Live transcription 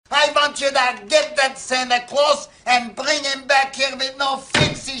want you to get that Santa Claus and bring him back here with no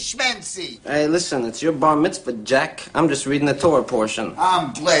fancy schmancy. Hey, listen, it's your bar mitzvah, Jack. I'm just reading the Torah portion.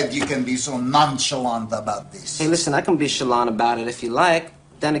 I'm glad you can be so nonchalant about this. Hey, listen, I can be chalant about it if you like.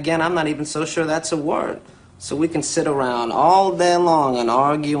 Then again, I'm not even so sure that's a word. So we can sit around all day long and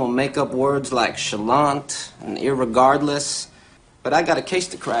argue and make up words like chalant and irregardless. But I got a case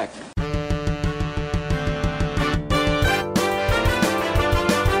to crack.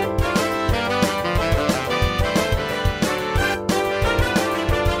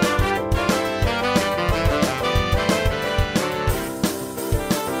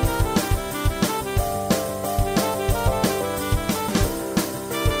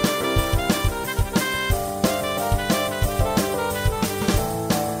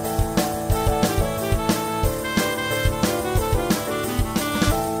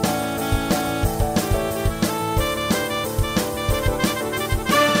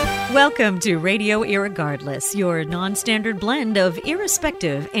 Welcome to Radio Irregardless, your non-standard blend of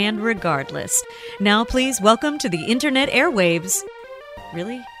irrespective and regardless. Now please welcome to the Internet airwaves.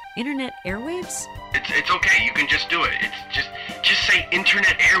 Really? Internet airwaves? It's okay, you can just do it. It's just say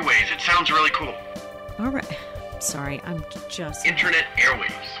Internet airwaves. It sounds really cool. All right. Sorry, I'm just... Internet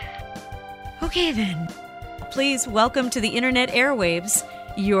airwaves. Okay then. Please welcome to the Internet airwaves,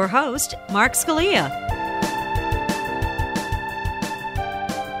 your host, Mark Scalia.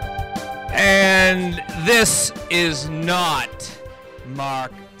 And this is not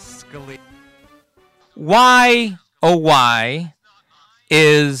Mark Scalia. Why, oh why,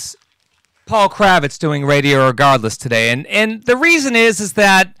 is Paul Kravitz doing Radio Irregardless today? And the reason is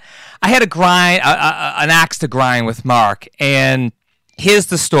that I had an axe to grind with Mark. And here's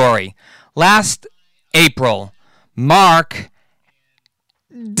the story. Last April, Mark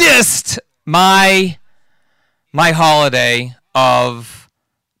dissed my holiday of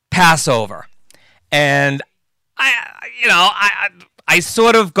Passover, and I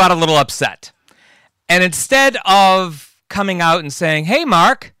sort of got a little upset. And instead of coming out and saying, "Hey,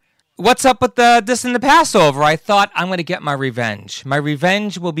 Mark, what's up with this and the Passover?" I thought, I'm going to get my revenge. My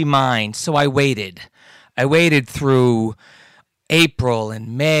revenge will be mine. So I waited. I waited through April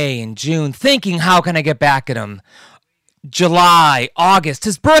and May and June, thinking, how can I get back at him? July, August.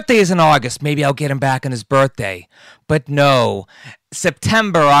 His birthday is in August. Maybe I'll get him back on his birthday. But no.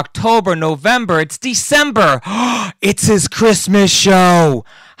 September, October, November. It's December. It's his Christmas show.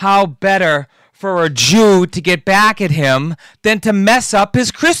 How better for a Jew to get back at him than to mess up his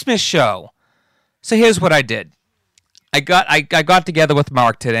Christmas show? So here's what I did. I got together with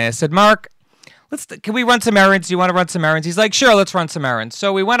Mark today. I said, Mark, can we run some errands? Do you want to run some errands? He's like, sure, let's run some errands.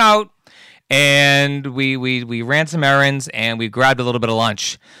 So we went out. And we ran some errands, and we grabbed a little bit of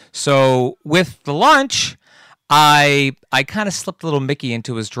lunch. So with the lunch, I kind of slipped a little Mickey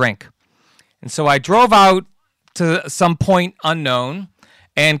into his drink. And so I drove out to some point unknown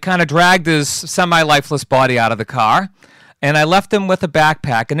and kind of dragged his semi-lifeless body out of the car. And I left him with a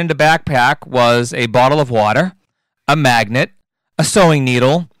backpack. And in the backpack was a bottle of water, a magnet, a sewing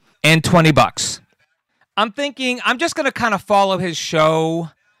needle, and $20. I'm thinking I'm just going to kind of follow his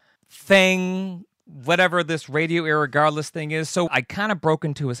show thing, whatever this Radio Irregardless thing is. So I kind of broke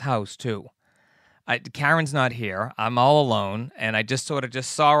into his house too. Karen's not here. I'm all alone, and I just sort of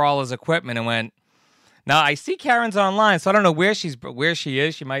saw all his equipment and went. Now I see Karen's online, so I don't know where she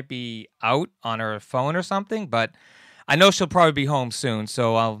is. She might be out on her phone or something, but I know she'll probably be home soon.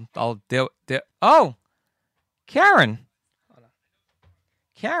 So I'll deal. Oh, Karen,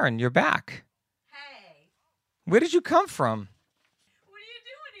 you're back. Hey. Where did you come from?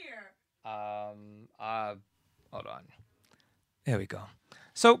 Hold on. There we go.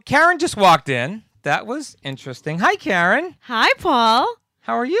 So Karen just walked in. That was interesting. Hi, Karen. Hi, Paul.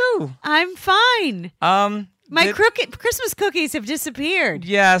 How are you? I'm fine. My Christmas cookies have disappeared.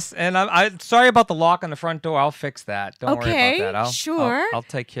 Yes, and I'm sorry about the lock on the front door. I'll fix that. Don't worry about that. Sure. I'll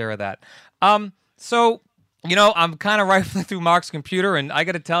take care of that. So, I'm kind of rifling through Mark's computer, and I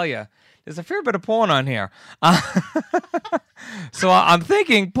got to tell you, there's a fair bit of porn on here. So I'm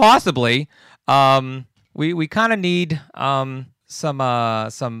thinking possibly we kind of need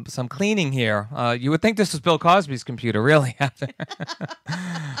some cleaning here. You would think this was Bill Cosby's computer, really.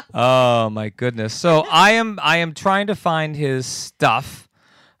 Oh my goodness! So I am trying to find his stuff,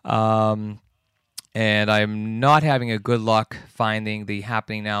 and I'm not having a good luck finding the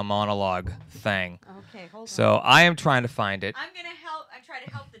Happening Now monologue thing. Okay, hold on. So I am trying to find it. I'm gonna help. I try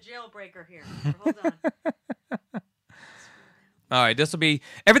to help the jailbreaker here. Hold on. All right, this will be,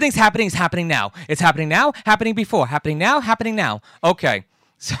 everything's happening, it's happening now. It's happening now, happening before, happening now, happening now. Okay.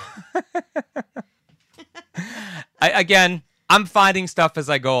 So, I I'm finding stuff as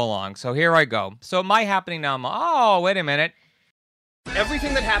I go along. So here I go. So my happening now, oh, wait a minute.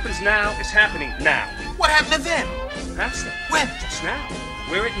 Everything that happens now is happening now. What happened to then? Past it. When? Just now.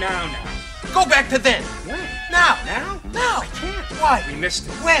 We're at now. Go back to then. When? Now. Now? Now. I can't. Why? We missed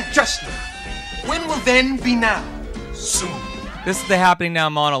it. When? Just now. When will then be now? Soon. This is the Happening Now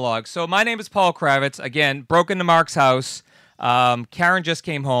monologue. So my name is Paul Kravitz. Again, broke into Mark's house. Karen just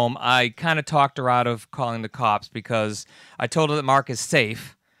came home. I kind of talked her out of calling the cops because I told her that Mark is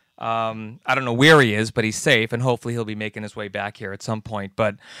safe. I don't know where he is, but he's safe, and hopefully he'll be making his way back here at some point.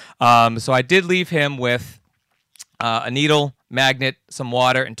 But so I did leave him with a needle, magnet, some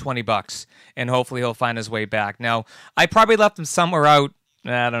water, and $20, and hopefully he'll find his way back. Now, I probably left him somewhere out.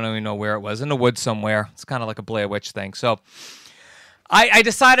 I don't even know where it was, in the woods somewhere. It's kind of like a Blair Witch thing. So I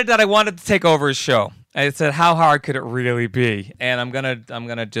decided that I wanted to take over his show. I said, how hard could it really be? And I'm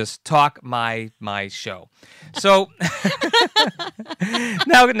gonna just talk my show. So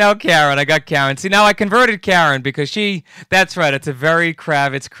now Karen, I got Karen. See, now I converted Karen because that's right, it's a very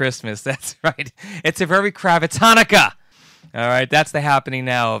Kravitz Christmas. That's right. It's a very Kravitz Hanukkah. All right, that's the happening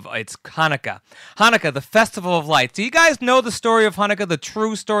now of it's Hanukkah. Hanukkah, the festival of lights. Do you guys know the story of Hanukkah, the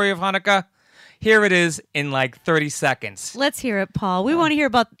true story of Hanukkah? Here it is in like 30 seconds. Let's hear it, Paul. We want to hear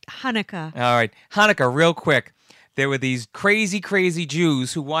about Hanukkah. All right. Hanukkah, real quick. There were these crazy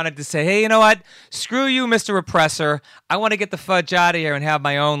Jews who wanted to say, hey, you know what? Screw you, Mr. Oppressor. I want to get the fudge out of here and have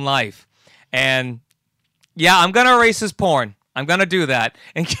my own life. And, yeah, I'm going to erase his porn. I'm going to do that.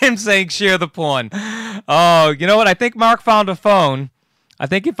 And Kim's saying, share the porn. Oh, you know what? I think Mark found a phone. I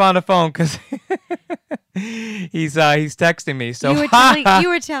think he found a phone because he's texting me. So you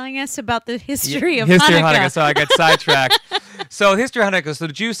were telling us about the history of Hanukkah. So I got sidetracked. So history of Hanukkah. So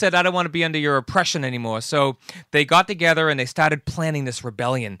the Jews said, I don't want to be under your oppression anymore. So they got together and they started planning this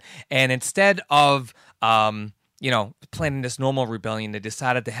rebellion. And instead of planning this normal rebellion, they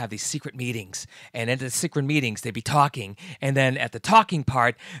decided to have these secret meetings. And at the secret meetings, they'd be talking. And then at the talking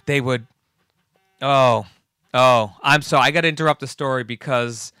part, they would, I'm sorry. I got to interrupt the story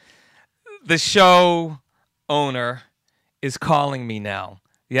because the show owner is calling me now.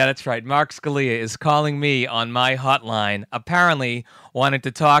 Yeah, that's right. Mark Scalia is calling me on my hotline, apparently wanting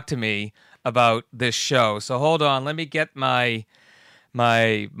to talk to me about this show. So hold on. Let me get my...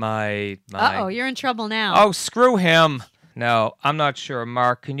 Uh-oh, you're in trouble now. Oh, screw him. No, I'm not sure.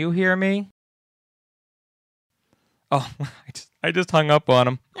 Mark, can you hear me? Oh, I just hung up on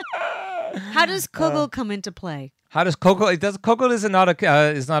him. How does Kugel come into play? How does Kugel? Kugel is not a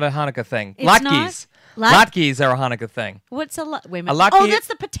Hanukkah thing. It's Latkes. Latkes are a Hanukkah thing. What's a wait a minute? Latke, that's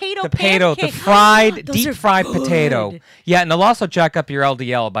the potato pancake. The fried, Those deep fried good. potato. Yeah, and they'll also jack up your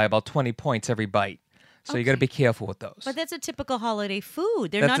LDL by about 20 points every bite. So you got to be careful with those. But that's a typical holiday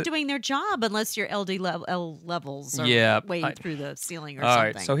food. They're not doing their job unless your LDL levels are way through the ceiling or something. All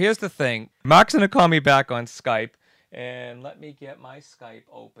right, so here's the thing. Mark's going to call me back on Skype. And let me get my Skype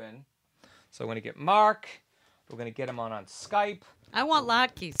open. So I'm going to get Mark. We're going to get him on Skype. I want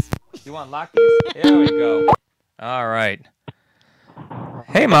latkes. You want latkes? There we go. All right.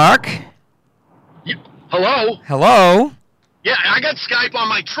 Hey, Mark. Yeah. Hello? Hello? Yeah, I got Skype on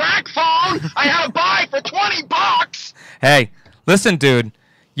my track phone. I had to buy for $20. Hey, listen, dude.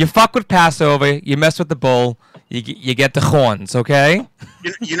 You fuck with Passover. You mess with the bull. You get the horns, okay?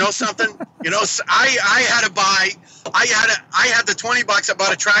 You know something? I had to buy. I had the $20. I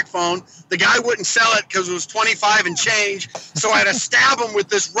bought a track phone. The guy wouldn't sell it because it was 25 and change. So I had to stab him with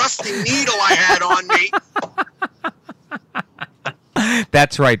this rusty needle I had on me.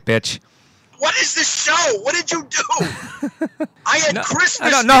 That's right, bitch. What is this show? What did you do? I had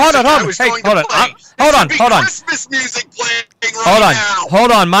Christmas music. Hold on. Hold on. Christmas music playing right now.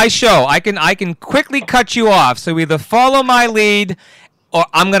 Hold on. My show. I can quickly cut you off. So either follow my lead, or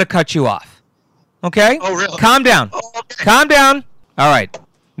I'm gonna cut you off. Okay? Oh, really? Calm down. Oh, okay. Calm down. All right.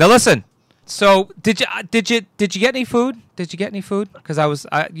 Now listen. So did you get any food? Did you get any food? Because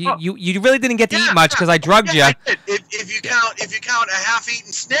you really didn't get to eat much because I drugged you. I did. If you count a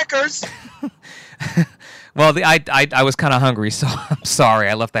half-eaten Snickers. Well, I was kind of hungry, so I'm sorry.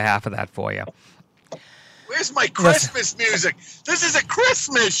 I left the half of that for you. Where's my Christmas music? This is a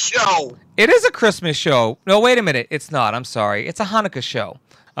Christmas show. It is a Christmas show. No, wait a minute. It's not. I'm sorry. It's a Hanukkah show.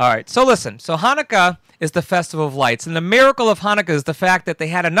 All right. So listen. So Hanukkah is the festival of lights, and the miracle of Hanukkah is the fact that they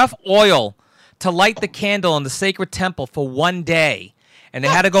had enough oil to light the candle in the sacred temple for one day, and they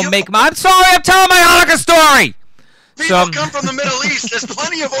had to go make. I'm sorry. I'm telling my Hanukkah story. People come from the Middle East. There's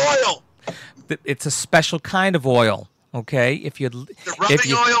plenty of oil. It's a special kind of oil. Okay,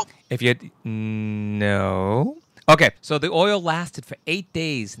 no. Okay, so the oil lasted for 8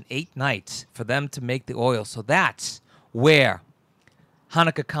 days and 8 nights for them to make the oil. So that's where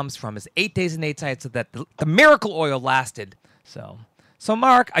Hanukkah comes from. It's 8 days and 8 nights so that the miracle oil lasted. So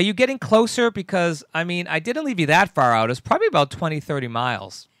Mark, are you getting closer? Because, I mean, I didn't leave you that far out. It's probably about 20, 30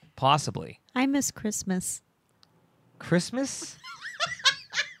 miles, possibly. I miss Christmas. Christmas?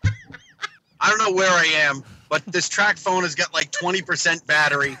 I don't know where I am, but this track phone has got like 20%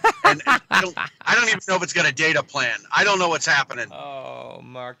 battery, and I don't even know if it's got a data plan. I don't know what's happening. Oh,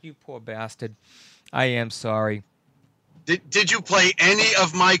 Mark, you poor bastard. I am sorry. Did you play any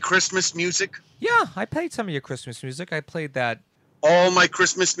of my Christmas music? Yeah, I played some of your Christmas music. I played that. All my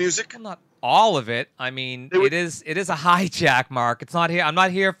Christmas music? Well, not all of it. I mean, it is a hijack, Mark. It's not here. I'm not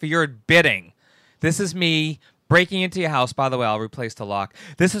here for your bidding. This is me breaking into your house. By the way, I'll replace the lock.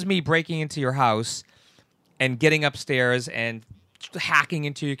 This is me breaking into your house and getting upstairs and hacking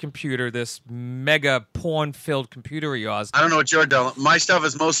into your computer, this mega porn-filled computer of yours. I don't know what you're doing. My stuff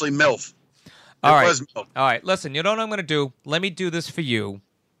is mostly MILF. All right. Listen, you know what I'm going to do? Let me do this for you.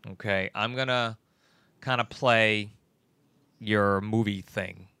 Okay, I'm going to kind of play your movie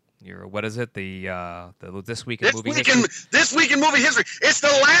thing. Your, what is it? The This Week in Movie History. This Week in Movie History. It's the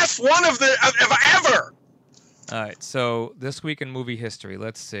last one of ever. All right, so This Week in Movie History.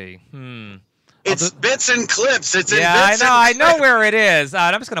 Let's see. It's bits and clips. I know where it is.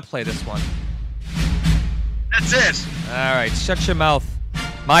 I'm just going to play this one. That's it. All right, shut your mouth.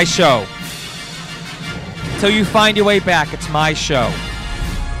 My show. Until you find your way back, it's my show.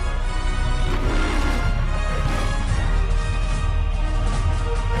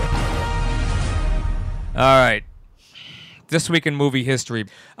 All right. This Week in Movie History.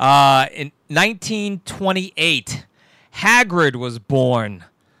 In 1928, Hagrid was born.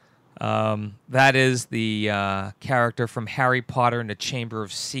 That is the character from Harry Potter and the Chamber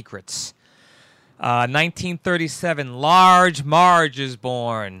of Secrets. 1937, Large Marge is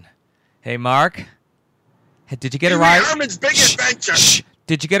born. Hey, Mark. Did you get a ride? Herman's Big Adventure. Shh.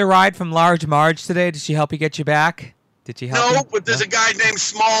 Did you get a ride from Large Marge today? Did she help you get you back? Did she help you? No, but there's a guy named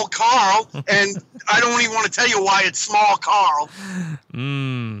Small Carl, and I don't even want to tell you why it's Small Carl.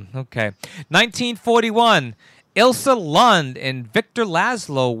 Okay. 1941, Ilsa Lund and Victor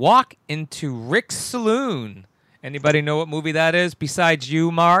Laszlo walk into Rick's Saloon. Anybody know what movie that is besides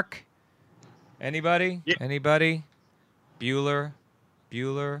you, Mark? Anybody? Yeah. Anybody? Bueller?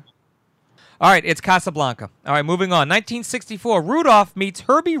 All right, it's Casablanca. All right, moving on. 1964, Rudolph meets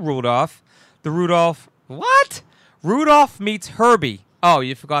Herbie Rudolph. What? Rudolph meets Herbie. Oh,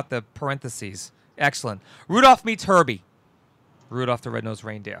 you forgot the parentheses. Excellent. Rudolph meets Herbie. Rudolph the Red-Nosed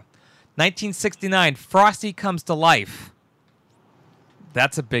Reindeer. 1969, Frosty Comes to Life.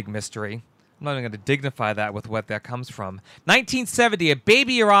 That's a big mystery. I'm not even going to dignify that with what that comes from. 1970, a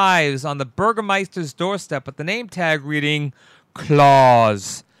baby arrives on the Burgermeister's doorstep with the name tag reading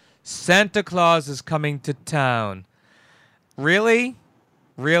Claus. Santa Claus is coming to town. Really?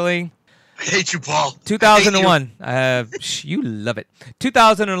 I hate you, Paul. 2001. You love it.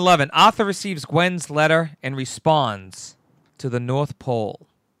 2011. Arthur receives Gwen's letter and responds to the North Pole.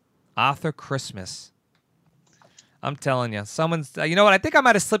 Arthur Christmas. I'm telling you. Someone's... you know what? I think I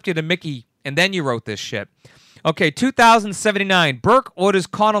might have slipped you to Mickey, and then you wrote this shit. Okay, 2079. Burke orders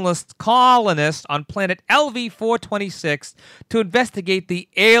colonists on planet LV-426 to investigate the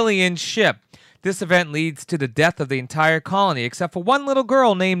alien ship. This event leads to the death of the entire colony, except for one little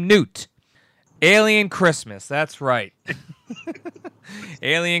girl named Newt. Alien Christmas. That's right.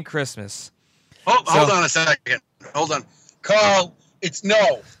 Alien Christmas. Hold on a second. Hold on. Carl,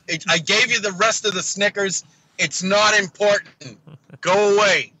 I gave you the rest of the Snickers. It's not important. Go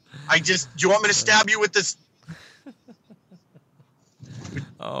away. Do you want me to stab you with this?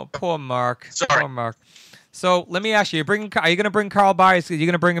 Oh, poor Mark. Sorry. Poor Mark. So let me ask you, are you going to bring Carl by? Are you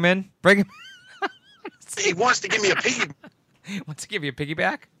going to bring him in? Bring him. He wants to give me a piggy. He wants to give you a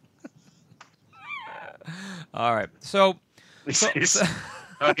piggyback? All right. So he's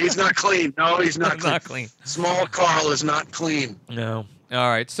not clean. No, he's not clean. Small Carl is not clean. No. All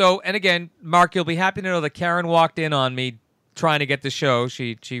right. So, and again, Mark, you'll be happy to know that Karen walked in on me trying to get the show.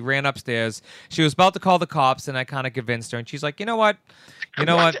 She ran upstairs. She was about to call the cops, and I kind of convinced her. And she's like, you know what? It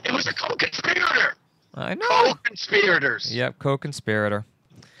was a co-conspirator. I know. Co-conspirators. Yep, co-conspirator.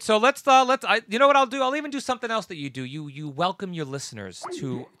 So you know what I'll do? I'll even do something else that you do. You welcome your listeners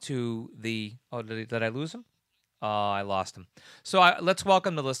to the. Oh, did I lose him? Oh, I lost him. So let's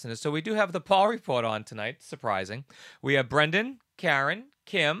welcome the listeners. So we do have the Paul Report on tonight. Surprising. We have Brendan, Karen,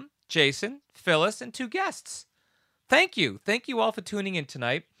 Kim, Jason, Phyllis, and 2 guests. Thank you. Thank you all for tuning in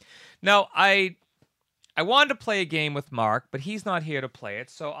tonight. Now, I wanted to play a game with Mark, but he's not here to play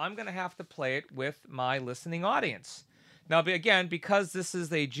it, so I'm going to have to play it with my listening audience. Now, again, because this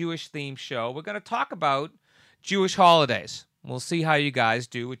is a Jewish-themed show, we're going to talk about Jewish holidays. We'll see how you guys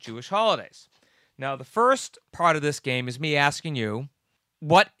do with Jewish holidays. Now, the first part of this game is me asking you,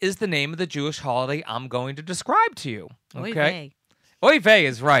 what is the name of the Jewish holiday I'm going to describe to you? Okay. Oy vey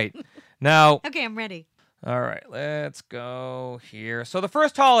is right. Now. Okay, I'm ready. All right, let's go here. So the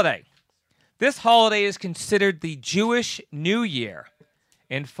first holiday. This holiday is considered the Jewish New Year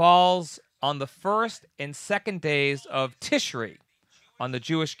and falls on the first and second days of Tishri on the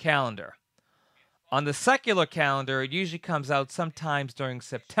Jewish calendar. On the secular calendar, it usually comes out sometimes during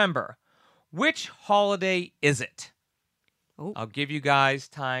September. Which holiday is it? Oh. I'll give you guys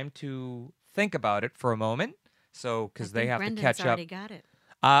time to think about it for a moment, because they have Brendan's to catch up. already got it.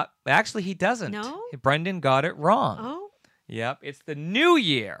 Actually, he doesn't. No? Brendan got it wrong. Oh. Yep, it's the New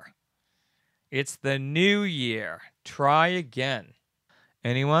Year. It's the New Year. Try again.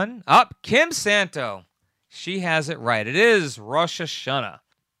 Anyone? Kim Santo. She has it right. It is Rosh Hashanah.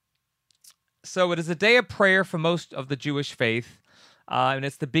 So it is a day of prayer for most of the Jewish faith, and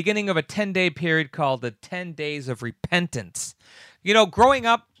it's the beginning of a 10-day period called the 10 Days of Repentance. You know, growing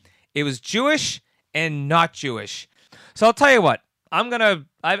up, it was Jewish and not Jewish. So I'll tell you what. I'm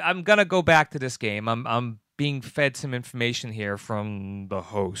gonna go back to this game. I'm being fed some information here from the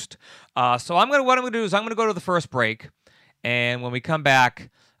host. So what I'm gonna do is I'm gonna go to the first break, and when we come back,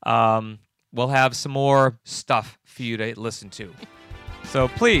 we'll have some more stuff for you to listen to. So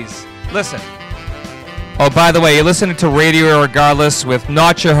please listen. Oh, by the way, you're listening to Radio Irregardless with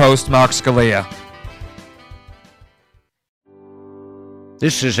not your host, Mark Scalia.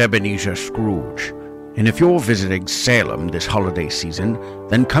 This is Ebenezer Scrooge. And if you're visiting Salem this holiday season,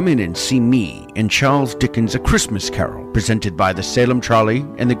 then come in and see me in Charles Dickens' A Christmas Carol, presented by the Salem Trolley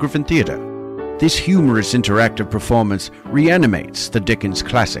and the Griffin Theatre. This humorous interactive performance reanimates the Dickens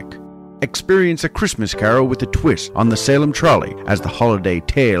classic. Experience A Christmas Carol with a twist on the Salem Trolley as the holiday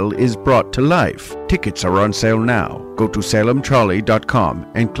tale is brought to life. Tickets are on sale now. Go to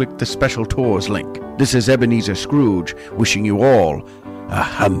salemtrolley.com and click the special tours link. This is Ebenezer Scrooge wishing you all a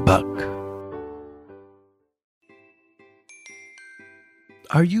humbug.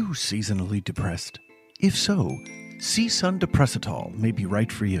 Are you seasonally depressed? If so, C-Sun Depressitol may be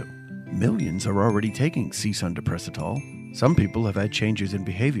right for you. Millions are already taking C-Sun Depressitol. Some people have had changes in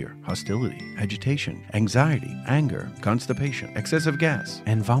behavior, hostility, agitation, anxiety, anger, constipation, excessive gas,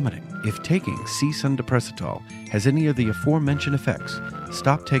 and vomiting. If taking C-Sun Depressitol has any of the aforementioned effects,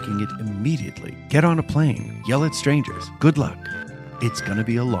 stop taking it immediately. Get on a plane, yell at strangers. Good luck. It's gonna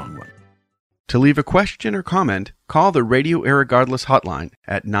be a long one. To leave a question or comment, call the Radio Irregardless hotline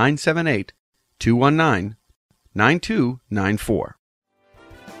at 978-219-9294.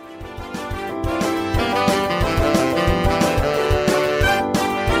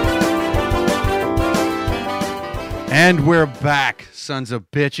 And we're back, sons of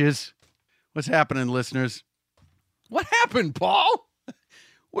bitches. What's happening, listeners? What happened, Paul?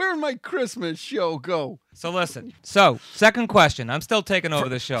 Where'd my Christmas show go? So listen. So, second question. I'm still taking over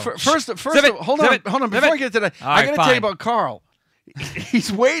the show. First, hold on. Before I get to that, I got to tell you about Carl.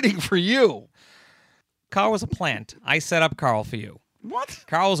 He's waiting for you. Carl was a plant. I set up Carl for you. What?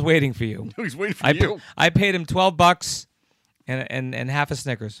 Carl was waiting for you. No, he's waiting for you. I paid him $12 and half a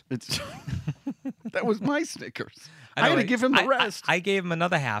Snickers. That was my Snickers. I had to give him the rest. I gave him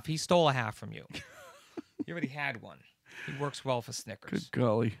another half. He stole a half from you. You already had one. He works well for Snickers. Good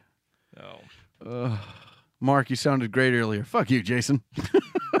golly. Oh. Mark, you sounded great earlier. Fuck you, Jason.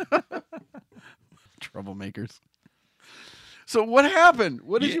 Troublemakers. So what happened?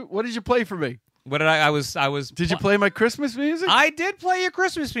 What did you play for me? What did I was Did you play my Christmas music? I did play your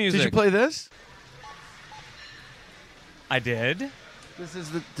Christmas music. Did you play this? I did. This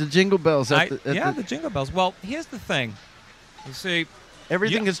is the Jingle Bells. The Jingle Bells. Well, here's the thing. You see,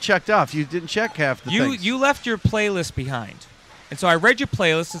 everything is checked off. You didn't check half the things. You left your playlist behind. And so I read your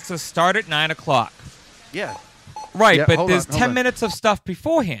playlist. It says start at 9 o'clock. Yeah. Right, yeah, but there's 10 minutes of stuff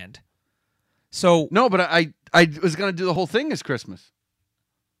beforehand. So no, but I was going to do the whole thing as Christmas.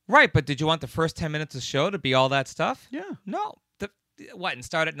 Right, but did you want the first 10 minutes of the show to be all that stuff? Yeah. No. And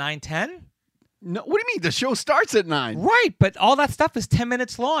start at 9:10? No, what do you mean? The show starts at 9. Right, but all that stuff is 10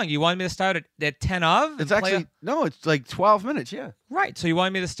 minutes long. You wanted me to start at 10 of? It's actually, no, it's like 12 minutes, yeah. Right, so you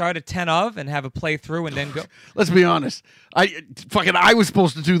wanted me to start at 10 of and have a playthrough and then go? Let's be honest. I was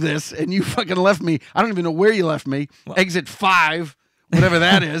supposed to do this, and you fucking left me. I don't even know where you left me. Well, exit 5, whatever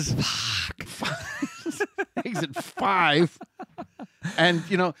that is. Exit 5. And,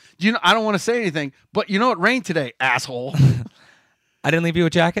 I don't want to say anything, but it rained today, asshole. I didn't leave you a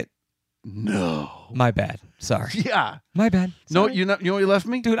jacket? No. My bad. Sorry. Yeah. My bad. Sorry. No, you know what you left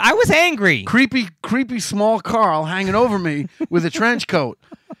me? Dude, I was angry. Creepy small Carl hanging over me with a trench coat.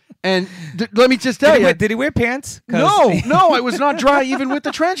 And let me just tell you. Did he wear pants? No, I was not dry even with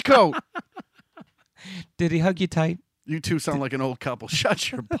the trench coat. Did he hug you tight? You two sound like an old couple.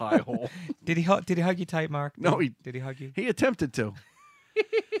 Shut your pie hole. Did he hug you tight, Mark? No, did he hug you? He attempted to.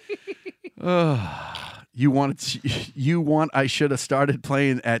 You want I should have started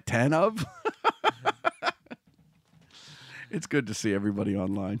playing at 10 of? It's good to see everybody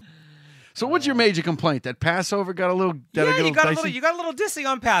online. So what's your major complaint? That Passover got a little you got a little dissy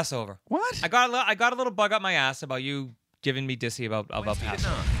on Passover. What? I got a little bug up my ass about you giving me dissy about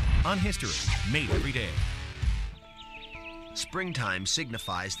Passover. On History, made every day. Springtime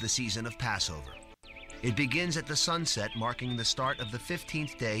signifies the season of Passover. It begins at the sunset, marking the start of the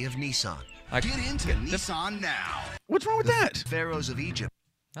 15th day of Nisan. Get into Nisan now. What's wrong with that? Pharaohs of Egypt.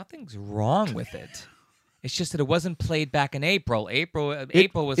 Nothing's wrong with it. It's just that it wasn't played back in April. April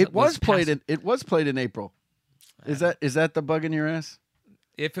was. It was played in April. Is that the bug in your ass?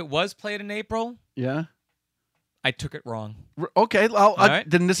 If it was played in April, yeah, I took it wrong. Okay, right.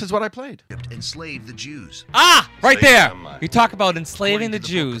 Then this is what I played. Enslaved the Jews. Right there. You talk about enslaving the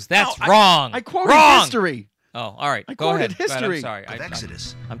Jews. That's wrong. I quoted history. Oh, all right. I Go ahead. quoted history. I'm sorry. Of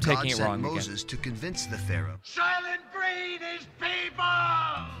Exodus. I'm taking God it wrong sent Moses again. to convince the Pharaoh. Silent breed is people!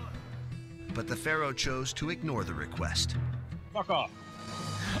 But the Pharaoh chose to ignore the request. Fuck off.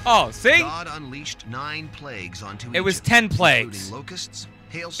 Oh, see? God unleashed 9 plagues onto Egypt. It was 10 plagues. Including locusts,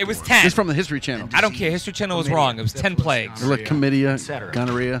 hailstorms. It was 10. This is from the History Channel. I don't care. History Channel was wrong. It was 10 plagues. Like chlamydia,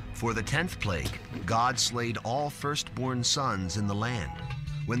 gonorrhea. For the 10th plague, God slayed all firstborn sons in the land.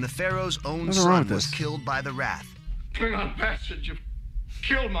 When the Pharaoh's own son was killed by the wrath. Bring on passage, you've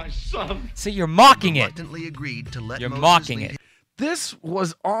killed my son. See, you're mocking it. Reluctantly agreed to let You're Moses mocking lead it. This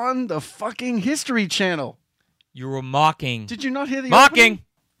was on the fucking History Channel. You were mocking. Did you not hear the mocking? Opening?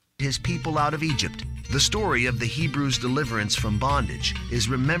 His people out of Egypt. The story of the Hebrews' deliverance from bondage is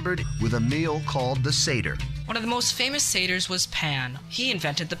remembered with a meal called the Seder. One of the most famous satyrs was Pan. He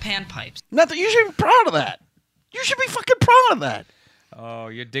invented the panpipes. Nothing. You should be proud of that. You should be fucking proud of that. Oh,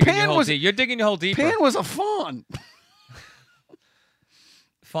 you're digging your hole deep. You're digging your hole deeper. Pan was a fawn.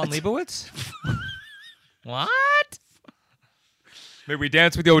 Fawn Leibowitz? What? Maybe we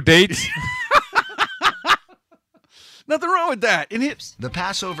dance with your dates? Nothing wrong with that. The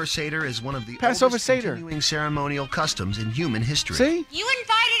Passover Seder is one of the Passover oldest continuing ceremonial customs in human history. See? You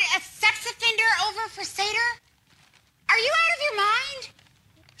invited a sex offender over for Seder? Are you out of your mind?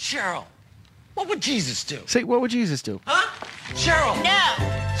 Cheryl, what would Jesus do? Say, what would Jesus do? Huh? Cheryl! No!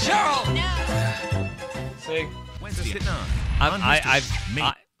 Cheryl! No! See? Wednesday at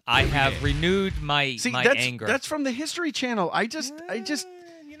 9. I have renewed my anger. That's from the History Channel. I just,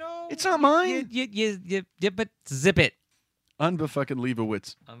 it's not mine. But zip it. Unbefucking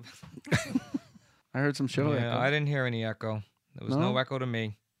Leibowitz. I heard some show Yeah, echo. I didn't hear any echo. There was no echo to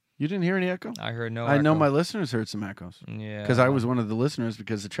me. You didn't hear any echo? I heard no I echo. know my listeners heard some echoes. Yeah. Because I was one of the listeners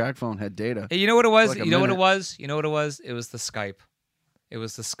because the track phone had data. Hey, you know what it was? Like You know what it was? It was the Skype. It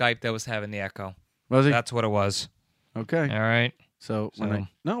was the Skype that was having the echo. Was it? That's what it was. Okay. All right. So wait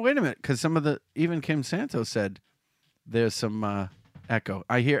a minute, because even Kim Santos said there's some echo.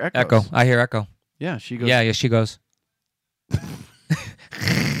 I hear echoes. I hear echo. Yeah, she goes. Yeah, she goes.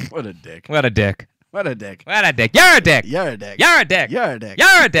 What a dick. What a dick. What a dick. What a dick. You're a dick. You're a dick. You're a dick. You're a dick.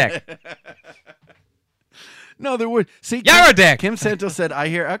 You're a dick. No, there would. See, You're a dick. Kim Santos said, I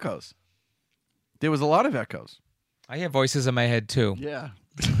hear echoes. There was a lot of echoes. I hear voices in my head too. Yeah.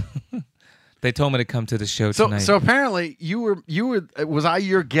 They told me to come to the show tonight. So apparently you were. Was I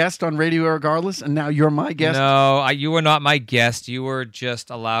your guest on Radio Irregardless, and now you're my guest? No, you were not my guest. You were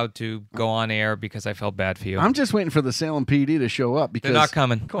just allowed to go on air because I felt bad for you. I'm just waiting for the Salem PD to show up because they're not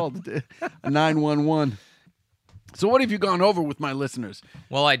coming. Called 911. So what have you gone over with my listeners?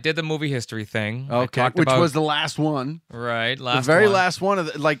 Well, I did the movie history thing. Okay, which was the last one. Right, the very last one of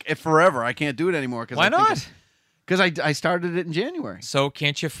forever. I can't do it anymore. Why not? Because I started it in January. So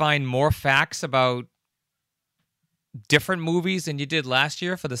can't you find more facts about different movies than you did last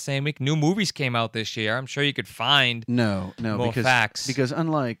year for the same week? New movies came out this year. I'm sure you could find more facts. Because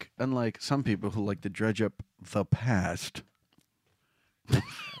unlike some people who like to dredge up the past,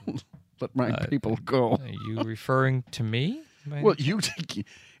 let my people go. Are you referring to me? Well,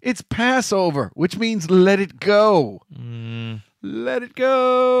 it's Passover, which means let it go. Let it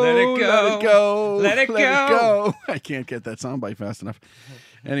go. Let it go. Let it go. Let it go. I can't get that soundbite fast enough.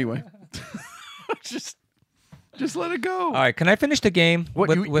 Anyway, just let it go. All right, can I finish the game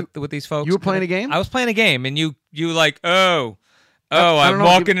with these folks? You were playing a game? I was playing a game, and you like, I'm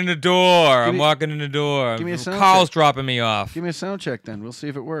walking in the door. I'm walking in the door. Give me a sound Carl's check. dropping me off. Give me a sound check then. We'll see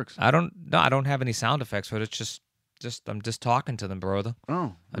if it works. I don't have any sound effects, but it's just I'm just talking to them, brother.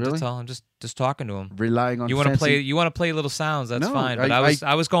 Oh, really? I'm just talking to them. Relying on you want to play. You want to play little sounds. That's No, fine. But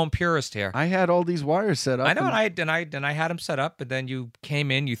I was going purist here. I had all these wires set up. I know, and I had them set up, but then you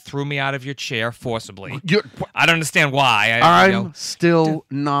came in, you threw me out of your chair forcibly. I don't understand why. I'm still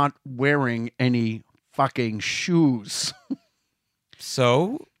not wearing any fucking shoes.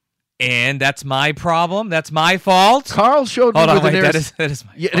 So. And that's my problem. That's my fault. Carl showed me that is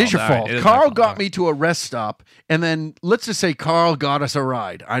my yeah, fault. It is your fault. Is Carl got me to a rest stop, and then let's just say Carl got us a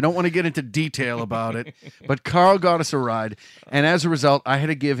ride. I don't want to get into detail about it, but Carl got us a ride, and as a result, I had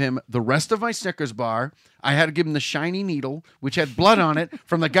to give him the rest of my Snickers bar. I had to give him the shiny needle, which had blood on it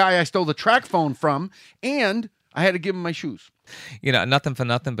from the guy I stole the track phone from, and I had to give him my shoes. Nothing for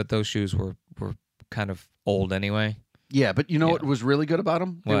nothing, but those shoes were kind of old anyway. Yeah, but you know what was really good about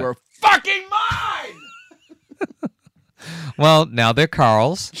them? They What? were fucking mine! Well, now they're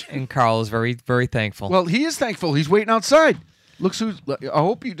Carl's, and Carl is very, very thankful. Well, he is thankful. He's waiting outside. Looks who's. I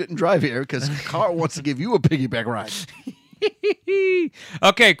hope you didn't drive here because Carl wants to give you a piggyback ride.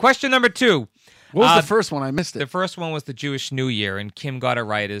 Okay, question number 2. What was the first one? I missed it. The first one was the Jewish New Year, and Kim got it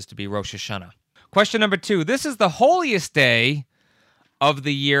right, is to be Rosh Hashanah. Question number 2. This is the holiest day of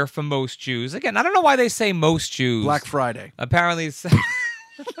the year for most Jews. Again, I don't know why they say most Jews. Black Friday. Apparently it's...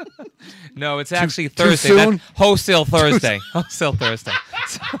 No, it's actually too Thursday. soon? That's Wholesale Thursday. Wholesale Thursday.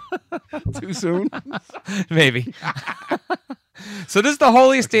 Too soon? Maybe. So this is the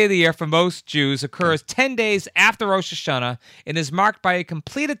holiest day of the year for most Jews, occurs 10 days after Rosh Hashanah, and is marked by a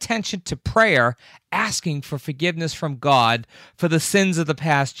complete attention to prayer, asking for forgiveness from God for the sins of the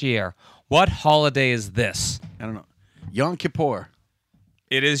past year. What holiday is this? I don't know. Yom Kippur.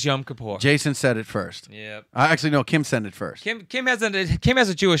 It is Yom Kippur. Jason said it first. Yep. Actually, no, Kim said it first. Kim has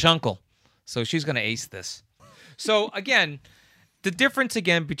a Jewish uncle, so she's going to ace this. So again, the difference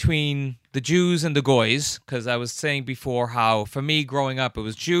again between the Jews and the Goys, because I was saying before how for me growing up it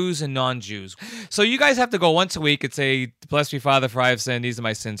was Jews and non-Jews. So you guys have to go once a week and say, "Bless me, Father, for I have sinned. These are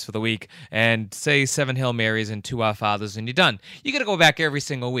my sins for the week," and say 7 Hail Marys and 2 Our Fathers, and you're done. You got to go back every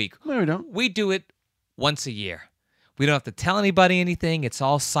single week. No, we don't. We do it once a year. We don't have to tell anybody anything. It's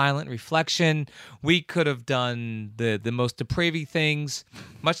all silent reflection. We could have done the most depraved things,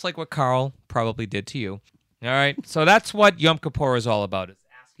 much like what Carl probably did to you. All right? So that's what Yom Kippur is all about. It's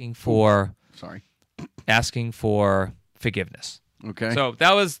asking for forgiveness. Okay. So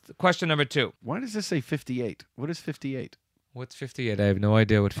that was question number 2. Why does this say 58? What is 58? What's 58? I have no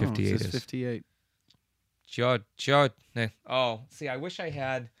idea what 58 it says is. 58. Oh, see, I wish I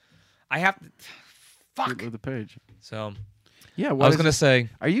had... I have to... Fuck. With the page. So, yeah, I was going to say...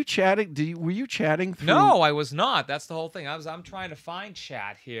 Are you chatting? Were you chatting through... No, I was not. That's the whole thing. I'm trying to find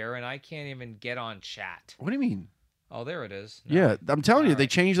chat here, and I can't even get on chat. What do you mean? Oh, there it is. No. Yeah, I'm telling you, they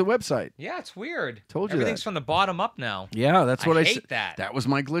changed the website. Yeah, it's weird. Told you Everything's from the bottom up now. Yeah, that's what I hate that. That was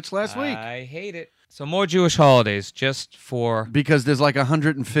my glitch last week. I hate it. So more Jewish holidays just for... Because there's like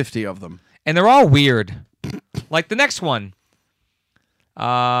 150 of them. And they're all weird. Like the next one. True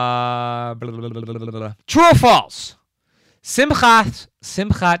or false? Simchat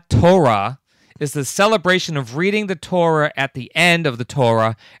Torah is the celebration of reading the Torah at the end of the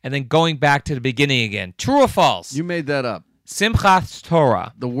Torah and then going back to the beginning again. True or false? You made that up. Simchat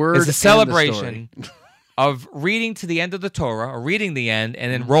Torah. The word is a celebration and the story. of reading to the end of the Torah, or reading the end,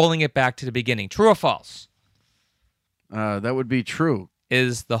 and then rolling it back to the beginning. True or false? That would be true.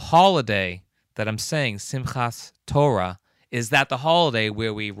 Is the holiday that I'm saying, Simchat Torah, is that the holiday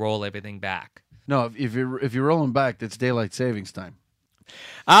where we roll everything back? No, if you're rolling back, that's daylight savings time.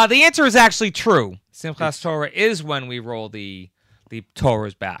 The answer is actually true. Simchat Torah is when we roll the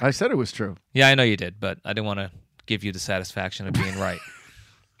Torahs back. I said it was true. Yeah, I know you did, but I didn't want to give you the satisfaction of being right.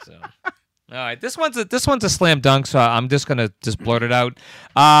 So, all right, this one's a slam dunk, so I'm just gonna blurt it out.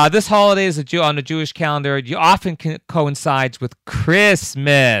 This holiday is on the Jewish calendar. It often coincides with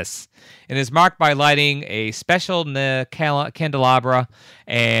Christmas. It is marked by lighting a special candelabra,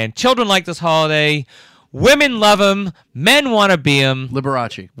 and children like this holiday. Women love them. Men want to be them.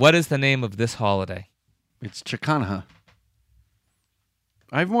 Liberace. What is the name of this holiday? It's Chakanaha.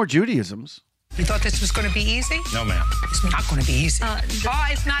 I have more Judaisms. You thought this was going to be easy? No, ma'am. It's not going to be easy.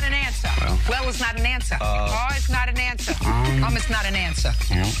 It's not an answer. Well, it's not an answer. It's not an answer. It's not an answer.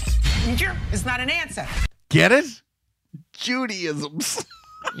 It's not an answer. Get it? Judaisms.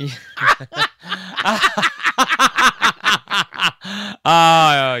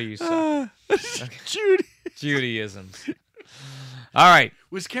 Oh, you suck. Judaisms. All right.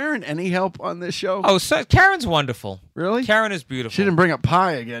 Was Karen any help on this show? Oh, so Karen's wonderful. Really? Karen is beautiful. She didn't bring up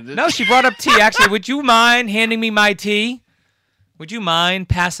pie again, did No, she brought up tea. Actually, would you mind handing me my tea? Would you mind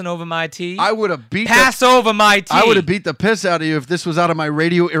passing over my tea? I would have beat over my tea. I would have beat the piss out of you if this was out of my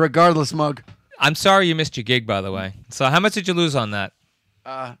Radio Irregardless mug. I'm sorry you missed your gig, by the way. So how much did you lose on that?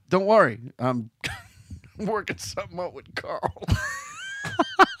 Don't worry. I'm working something out with Carl.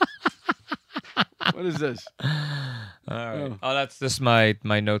 What is this? All right. Oh, that's just my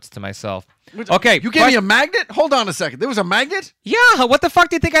notes to myself. Okay. You gave me a magnet? Hold on a second. There was a magnet? Yeah. What the fuck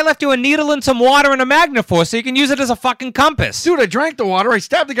do you think I left you a needle and some water and a magnet for so you can use it as a fucking compass? Dude, I drank the water. I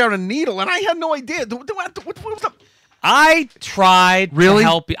stabbed the guy with a needle, and I had no idea. What was up? I tried to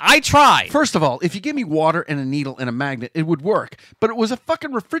help you. I tried. First of all, if you give me water and a needle and a magnet, it would work. But it was a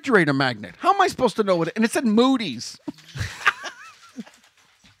fucking refrigerator magnet. How am I supposed to know what it? And it said Moody's.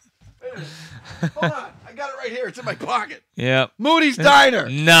 Hold on. I got it right here. It's in my pocket. Yeah. Moody's Diner.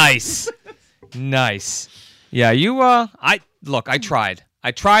 Nice. Nice. Yeah, I tried.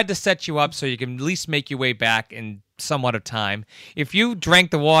 I tried to set you up so you can at least make your way back in somewhat of time. If you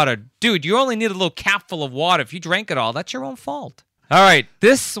drank the water, dude, you only need a little capful of water. If you drank it all, that's your own fault. All right.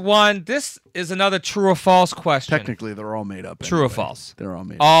 This is another true or false question. Technically, they're all made up. True or false? They're all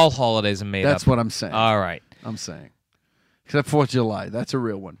made up. All holidays are made up. That's what I'm saying. All right. I'm saying. Except 4th of July. That's a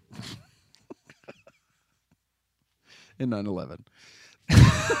real one. In 9/11.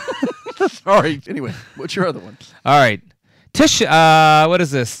 Sorry. Anyway, what's your other one? All right. What is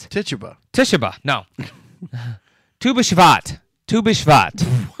this? Tisha B'Av. No. Tu B'Shvat. Tu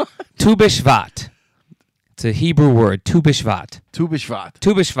B'Shvat. It's a Hebrew word. Tu B'Shvat. Tu B'Shvat.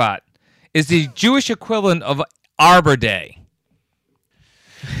 Tu B'Shvat is the Jewish equivalent of Arbor Day.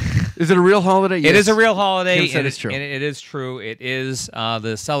 Is it a real holiday? Yes. It is a real holiday. It is true. And it is true. It is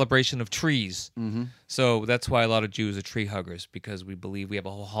the celebration of trees. Mm-hmm. So that's why a lot of Jews are tree huggers, because we believe we have a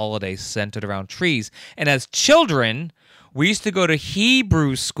whole holiday centered around trees. And as children, we used to go to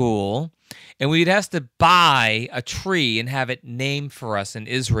Hebrew school, and we'd have to buy a tree and have it named for us in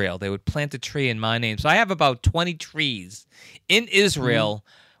Israel. They would plant a tree in my name. So I have about 20 trees in Israel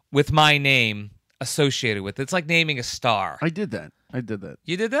with my name associated with it. It's like naming a star. I did that.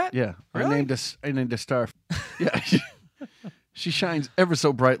 You did that? Yeah. Really? I named a star. Yeah. She shines ever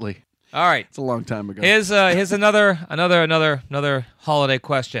so brightly. All right. It's a long time ago. Here's another holiday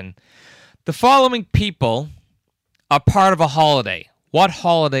question. The following people are part of a holiday. What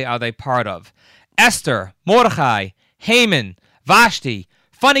holiday are they part of? Esther, Mordechai, Haman, Vashti,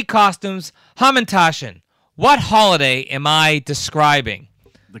 funny costumes, Hamantashen. What holiday am I describing?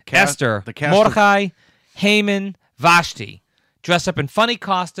 Esther, Mordechai, Haman, Vashti. Dress up in funny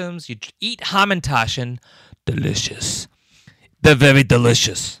costumes. You eat Hamantashen. Delicious. They're very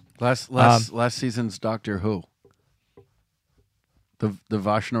delicious. Last season's Doctor Who. The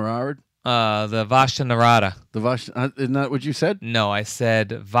Vashnarad? The Vashnarada. Isn't that what you said? No, I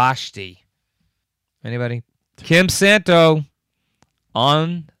said Vashti. Anybody? Kim Santo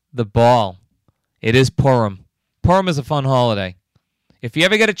on the ball. It is Purim. Purim is a fun holiday. If you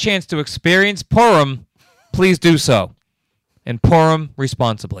ever get a chance to experience Purim, please do so. And Purim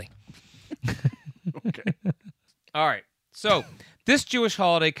responsibly. Okay. All right. So, this Jewish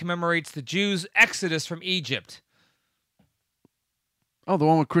holiday commemorates the Jews' exodus from Egypt. Oh, the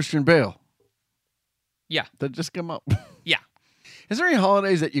one with Christian Bale. Yeah. That just came up. Yeah. Is there any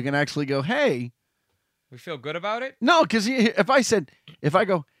holidays that you can actually go, hey? We feel good about it? No, because if I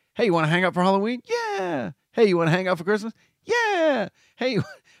go, hey, you want to hang out for Halloween? Yeah. Hey, you want to hang out for Christmas? Yeah. Hey, you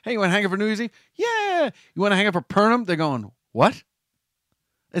want to hang out for New Year's Eve? Yeah. You want to hang out for Purim? They're going, what?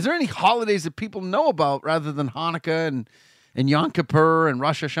 Is there any holidays that people know about rather than Hanukkah and Yom Kippur and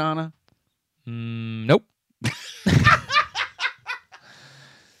Rosh Hashanah? Nope.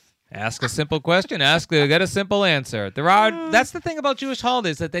 Ask a simple question. Get a simple answer. That's the thing about Jewish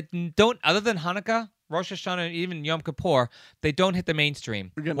holidays, that they don't, other than Hanukkah, Rosh Hashanah, and even Yom Kippur, they don't hit the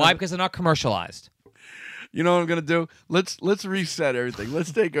mainstream. Why? Because they're not commercialized. You know what I'm gonna do? Let's reset everything.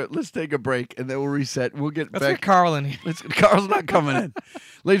 Let's take a break, and then we'll reset. We'll get back. Let's get Carl in here. Carl's not coming in.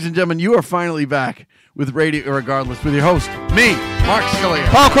 Ladies and gentlemen, you are finally back with Radio Irregardless with your host, me, Mark Scalia.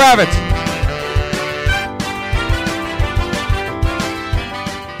 Paul Kravitz.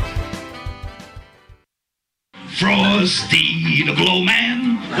 Frosty the Blowman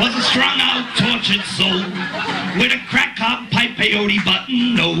was a strung-out, tortured soul with a crack-cob pipe peyote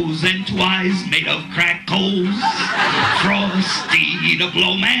button nose and 2 eyes made of crack coals. Frosty the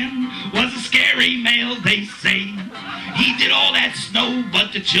Blowman was a scary male, they say. He did all that snow,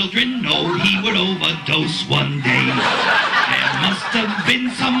 but the children know he would overdose one day. There must have been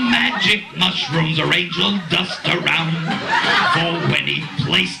some magic mushrooms or angel dust around, for when he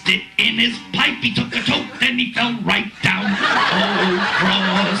placed it in his pipe, he took a toke, then he fell right down. Oh,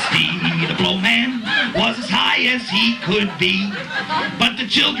 Frosty the Blowman was as high as he could be. But the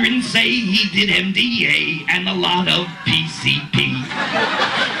children say he did MDA and a lot of PCP.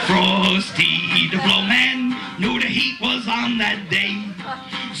 Frosty the Blowman knew the heat was on that day.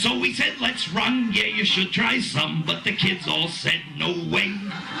 So we said, let's run, yeah, you should try some. But the kids all said, no way.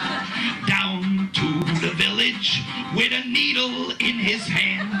 Down to the village with a needle in his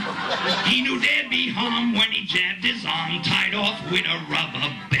hand. He knew there'd be harm when he jabbed his arm, tied off with a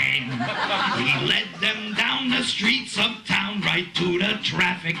rubber band. He led them down the streets of town right to the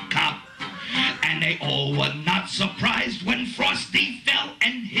traffic cop. And they all were not surprised when Frosty fell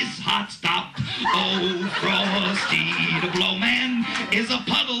and his heart stopped. Oh, Frosty the Blowman is a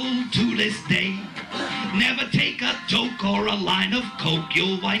puddle to this day. Never take a joke or a line of coke,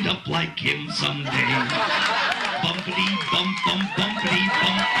 you'll wind up like him someday. Bumpity bump bump bumpity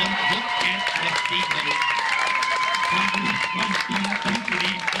bump bump, look at Frosty go. Bumpity bump bump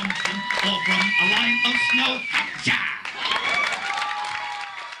bumpity bump bump, all from a line of snow. Cha!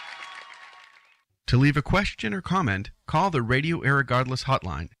 To leave a question or comment, call the Radio Irregardless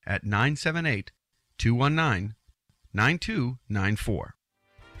hotline at 978-219-9294.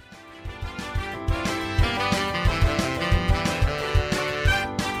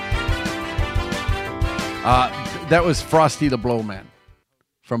 That was Frosty the Blowman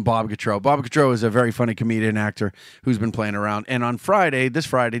from Bob Gautreaux. Bob Gautreaux is a very funny comedian actor who's been playing around. And on Friday, this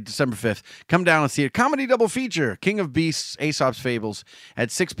Friday, December 5th, come down and see a comedy double feature, King of Beasts, Aesop's Fables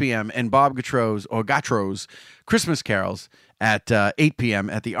at 6 p.m. and Bob Gautreaux's Christmas Carols at 8 p.m.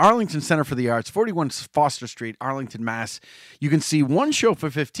 at the Arlington Center for the Arts, 41 Foster Street, Arlington, Mass. You can see one show for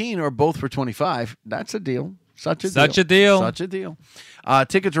 $15 or both for $25. That's a deal. Such a deal.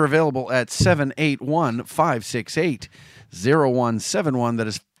 Tickets are available at 781-568-0171. That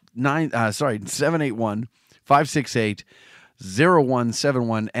is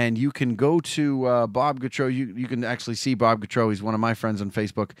 781-568-0171. And you can go to Bob Gautreaux. You can actually see Bob Gautreaux. He's one of my friends on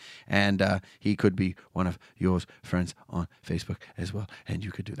Facebook, and he could be one of yours friends on Facebook as well. And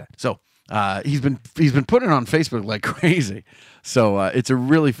you could do that. So he's been putting it on Facebook like crazy. So it's a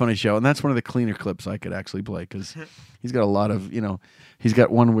really funny show, and that's one of the cleaner clips I could actually play because he's got a lot of, he's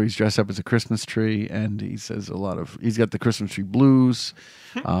got one where he's dressed up as a Christmas tree, and he says he's got the Christmas tree blues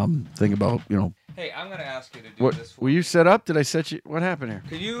thing about, Hey, I'm going to ask you to do this for Were you set up? Did I set you? What happened here?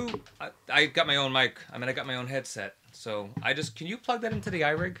 Could you, I got my own mic. I got my own headset. So can you plug that into the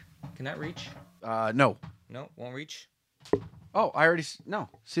iRig? Can that reach? No. No, won't reach? Oh, no.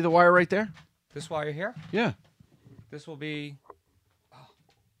 See the wire right there? This wire here? Yeah. This will be,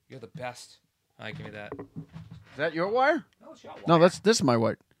 you're the best. All right, give me that. Is that your wire? No, it's your wire. No, this is my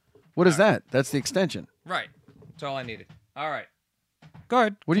wire. What is that? That's the extension. Right. That's all I needed. All right. Go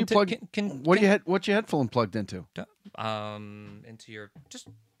ahead. What do you plug? What's your headphone plugged into? Into your. Just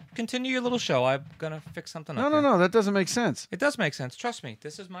continue your little show. I'm gonna fix something up. No. That doesn't make sense. It does make sense. Trust me.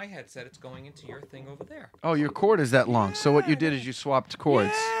 This is my headset. It's going into your thing over there. Oh, your cord is that long. So what you did is you swapped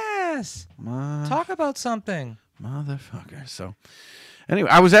cords. Yes. Talk about something. Motherfucker. So, anyway,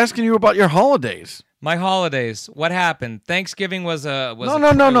 I was asking you about your holidays. My holidays. What happened? Thanksgiving was no.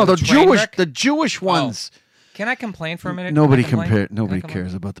 The Jewish ones. Oh. Can I complain for a minute? Nobody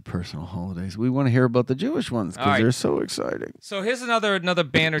cares about the personal holidays. We want to hear about the Jewish ones because they're so exciting. So here's another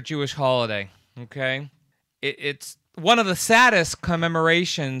banner Jewish holiday. Okay, it's one of the saddest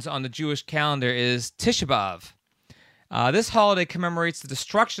commemorations on the Jewish calendar is Tisha B'Av. This holiday commemorates the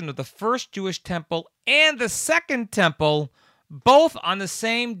destruction of the first Jewish temple and the second temple, both on the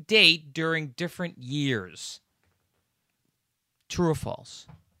same date during different years. True or false?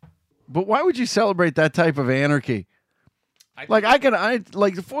 But why would you celebrate that type of anarchy? Like the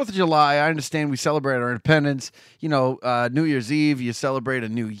 4th of July, I understand we celebrate our independence. New Year's Eve, you celebrate a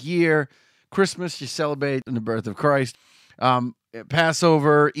new year. Christmas, you celebrate the birth of Christ.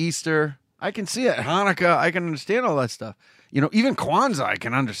 Passover, Easter, I can see it. Hanukkah, I can understand all that stuff. Even Kwanzaa, I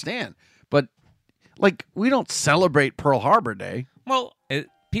can understand. But we don't celebrate Pearl Harbor Day. Well,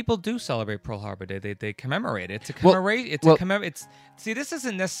 people do celebrate Pearl Harbor Day. They commemorate it. See, this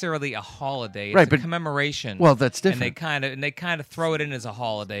isn't necessarily a holiday. It's a commemoration. Well, that's different. And they kind of throw it in as a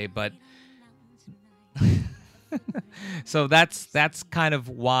holiday, but so that's kind of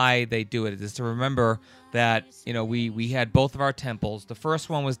why they do it, is to remember that we had both of our temples. The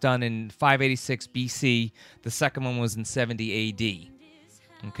first one was done in 586 BC. The second one was in 70 AD.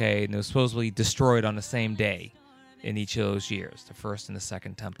 Okay, and it was supposedly destroyed on the same day in each of those years, the first and the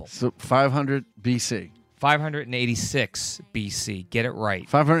second temple. So 500 BC. 586 BC. Get it right.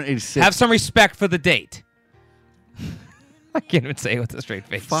 586. Have some respect for the date. I can't even say it with a straight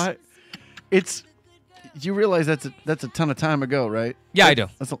face. You realize that's a ton of time ago, right? Yeah, I do.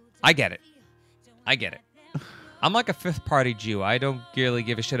 I get it. I'm like a fifth party Jew. I don't really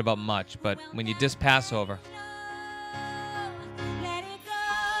give a shit about much, but when you diss Passover.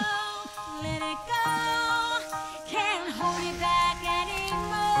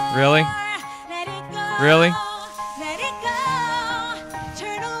 Really? Really?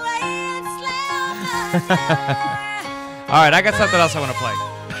 All right, I got something else I want to play.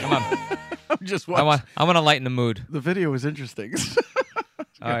 Come on. I'm just watching. I want to lighten the mood. The video was interesting.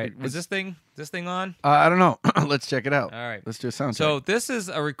 All right, is this thing on? I don't know. Let's check it out. All right, let's do a sound check. So this is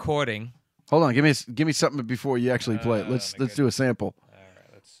a recording. Hold on, give me something before you actually play it. Let's do a sample. All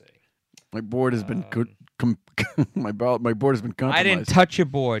right, let's see. My board has been my board has been compromised. I didn't touch your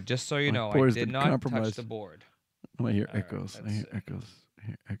board, just so you know. I board has did been not compromised. touch the board. I hear echoes. I hear echoes. I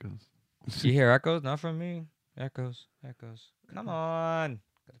hear echoes. You hear echoes? Not from me. Echoes. Come on.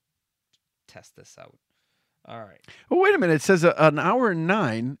 Gotta test this out. All right. Oh, wait a minute. It says an hour and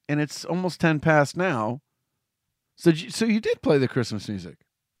 9, and it's almost 10 past now. So you did play the Christmas music?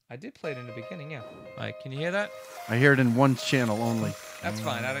 I did play it in the beginning, yeah. Can you hear that? I hear it in one channel only. That's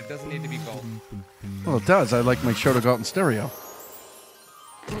fine. It doesn't need to be both. Well, it does. I like my show to go out in stereo.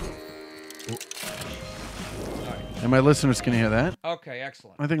 And my listeners can hear that. Okay,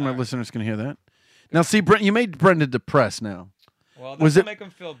 excellent. I think my listeners can hear that. Now, see, Brent, you made Brendan depressed now. Well, this will make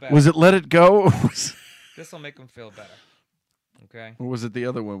him feel better. Was it Let It Go? This will make him feel better. Okay. Or was it the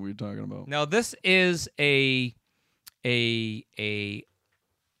other one we were talking about? Now, this is a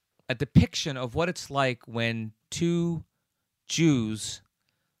depiction of what it's like when two Jews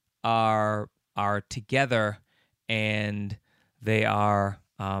are together and they are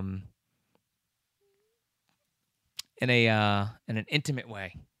in an intimate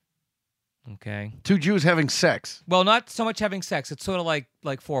way. Okay. Two Jews having sex. Well, not so much having sex. It's sort of like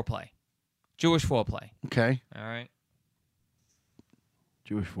foreplay. Jewish foreplay. Okay. All right.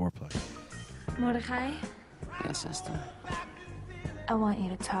 Jewish foreplay. Mordecai? Yes, Esther. I want you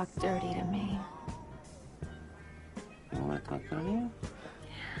to talk dirty to me. You want to talk dirty to you?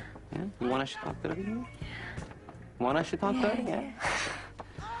 Yeah. You want us to talk dirty to you? You want us to talk dirty? Yeah.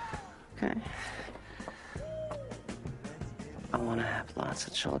 Okay. I want to have lots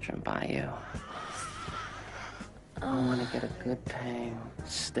of children by you. I want to get a good paying,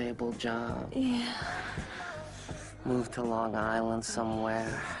 stable job. Yeah. Move to Long Island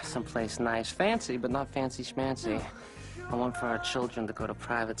somewhere, someplace nice. Fancy, but not fancy schmancy. I want for our children to go to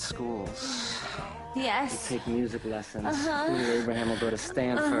private schools. Yes. Take music lessons. Abraham will go to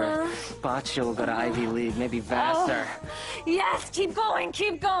Stanford. Baccio will go to Ivy League, maybe Vassar. Oh. Yes, keep going.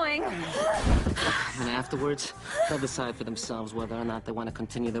 And afterwards, they'll decide for themselves whether or not they want to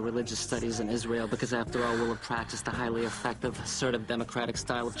continue their religious studies in Israel, because after all, we'll have practiced a highly effective, assertive, democratic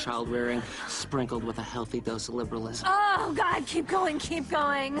style of child rearing, sprinkled with a healthy dose of liberalism. Oh, God, keep going.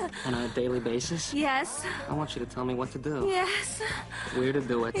 And on a daily basis? Yes. I want you to tell me what to do. Yes. Where to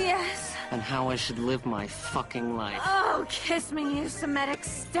do it. Yes. And how I should live my fucking life. Oh, kiss me, you Semitic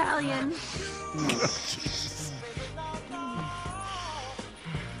stallion.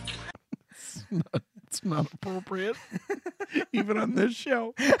 It's not appropriate, even on this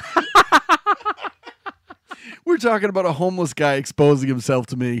show. We're talking about a homeless guy exposing himself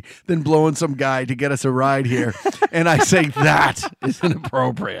to me, then blowing some guy to get us a ride here. And I say that is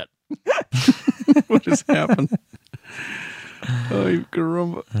inappropriate. What has happened? Oh, you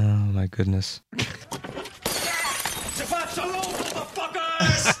caramba. Oh, my goodness. Shabbat shalom,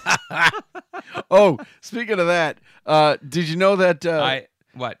 motherfuckers! Oh, speaking of that, did you know that...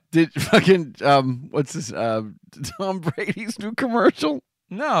 What? Did fucking, what's this, Tom Brady's new commercial?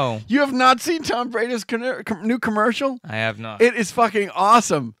 No. You have not seen Tom Brady's new commercial? I have not. It is fucking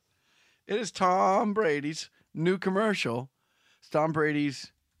awesome. It is Tom Brady's new commercial. It's Tom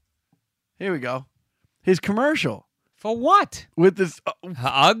Brady's, here we go, his commercial. For what? With this...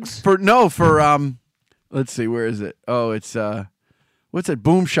 Uggs? For let's see, where is it? Oh, it's, what's it?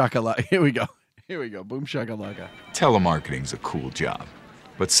 Boom Shakalaka. Here we go. Boom Shakalaka. Telemarketing's a cool job.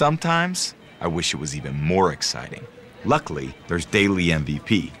 But sometimes, I wish it was even more exciting. Luckily, there's Daily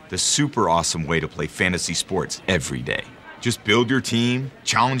MVP, the super awesome way to play fantasy sports every day. Just build your team,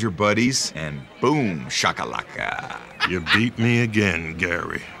 challenge your buddies, and boom, shakalaka. You beat me again,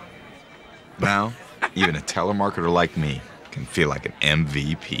 Gary. Now, even a telemarketer like me can feel like an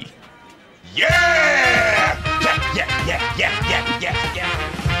MVP. Yeah!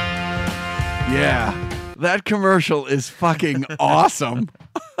 Yeah. That commercial is fucking awesome.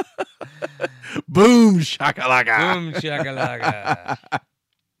 Boom shakalaka. Boom shakalaka.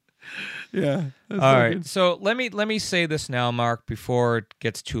 Yeah. All right. So let me say this now, Mark, before it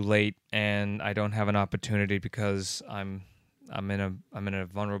gets too late and I don't have an opportunity because I'm in a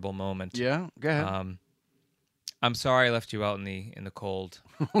vulnerable moment. Yeah. Go ahead. I'm sorry I left you out in the cold.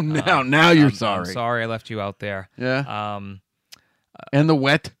 now you're sorry. I'm sorry I left you out there. Yeah. And the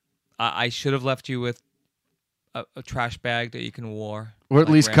wet. I should have left you with a trash bag that you can wear. Or at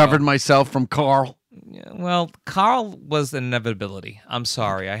least covered myself from Carl. Yeah, well, Carl was an inevitability. I'm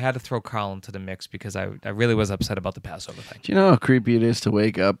sorry. I had to throw Carl into the mix because I really was upset about the Passover thing. Do you know how creepy it is to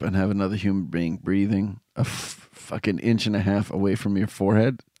wake up and have another human being breathing a fucking inch and a half away from your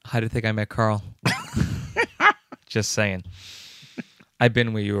forehead? How do you think I met Carl? Just saying. I've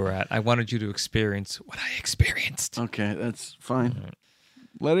been where you were at. I wanted you to experience what I experienced. Okay, that's fine.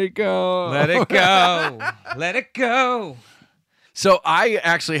 Let it go. Let it go. Let it go. So I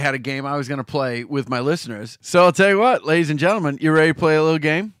actually had a game I was going to play with my listeners. So I'll tell you what, ladies and gentlemen, you ready to play a little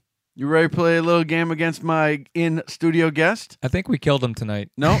game? You ready to play a little game against my in-studio guest? I think we killed him tonight.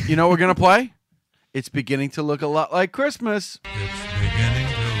 No? You know what we're going to play? It's beginning to look a lot like Christmas. It's beginning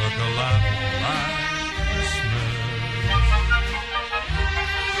to look a lot like Christmas.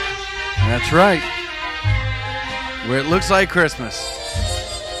 That's right. Where it looks like Christmas.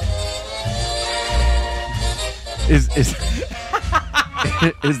 Is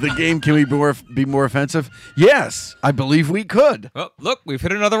the game, can we be more offensive? Yes, I believe we could. Oh, look, we've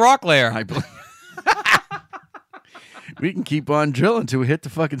hit another rock layer. We can keep on drilling till we hit the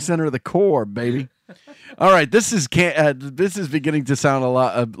fucking center of the core, baby. All right, this is beginning to sound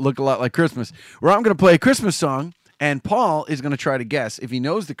look a lot like Christmas. Where I'm going to play a Christmas song, and Paul is going to try to guess if he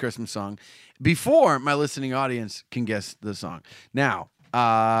knows the Christmas song before my listening audience can guess the song. Now,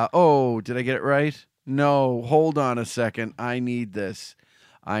 did I get it right? No, hold on a second. I need this.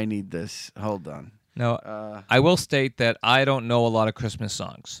 Hold on. No, I will state that I don't know a lot of Christmas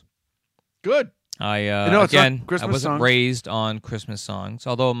songs. Good. I Christmas wasn't songs. raised on Christmas songs,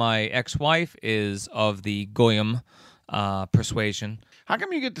 although my ex-wife is of the Goyim persuasion. How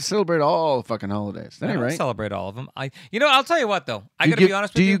come you get to celebrate all the fucking holidays? That I ain't don't right. celebrate all of them. I'll tell you what though. I got to be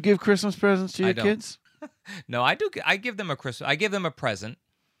honest with you. Do you give Christmas presents to your kids? No, I do. I give them a present.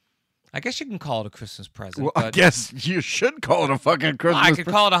 I guess you can call it a Christmas present. Well, I guess you should call it a fucking Christmas present. I could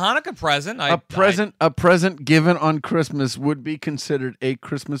call it a Hanukkah present. A present given on Christmas would be considered a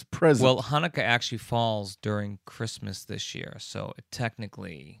Christmas present. Well, Hanukkah actually falls during Christmas this year, so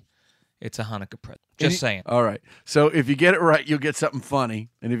technically it's a Hanukkah present. Just saying. All right. So if you get it right, you'll get something funny.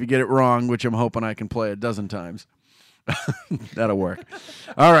 And if you get it wrong, which I'm hoping I can play a dozen times, that'll work.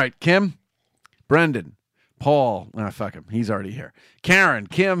 All right, Kim, Brendan, Paul, fuck him. He's already here. Karen,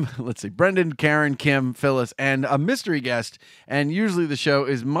 Kim, let's see. Brendan, Karen, Kim, Phyllis, and a mystery guest. And usually the show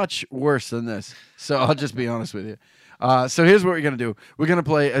is much worse than this. So I'll just be honest with you. So here's what we're going to do. We're going to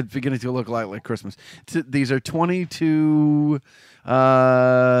play at beginning to look like Christmas. These are 22,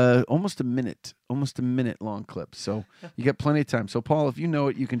 almost a minute long clips. So you get plenty of time. So Paul, if you know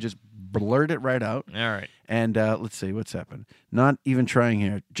it, you can just blurt it right out. All right. And let's see what's happened. Not even trying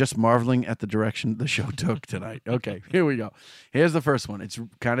here, just marveling at the direction the show took tonight. Okay, here we go. Here's the first one. It's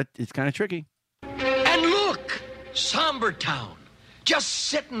kind of tricky. And look, Somber Town, just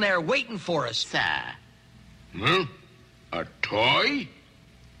sitting there waiting for us. Huh? A toy?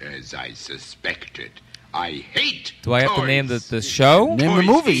 As I suspected. I hate Do I have to name the show? Name the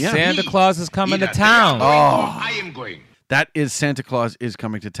movie, yeah. Santa Claus is coming to town. I am going. That is Santa Claus is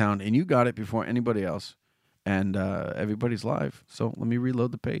Coming to Town, and you got it before anybody else, and everybody's live. So let me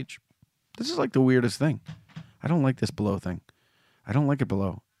reload the page. This is like the weirdest thing. I don't like this below thing. I don't like it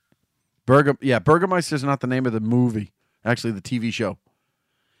below. Burgermeister is not the name of the movie. Actually, the TV show.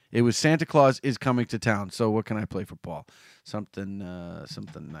 It was Santa Claus is Coming to Town. So what can I play for Paul? Something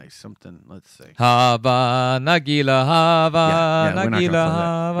nice. Something, let's see. Hava Nagila Hava Nagila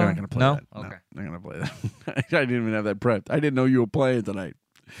Hava. We're not going to play that. No, Okay. I'm not going to play that. I didn't even have that prepped. I didn't know you were playing tonight.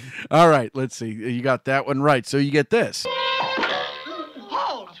 All right, let's see. You got that one right. So you get this.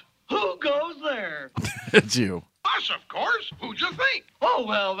 Halt! Who goes there? It's you. Us, of course. Who'd you think? Oh,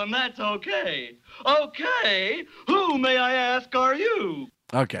 well, then that's okay. Okay, who, may I ask, are you?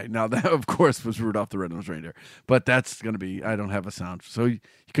 Okay, now that, of course, was Rudolph the Red-Nosed Reindeer. But that's going to be, I don't have a sound. So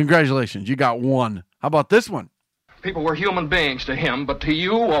congratulations, you got one. How about this one? People were human beings to him, but to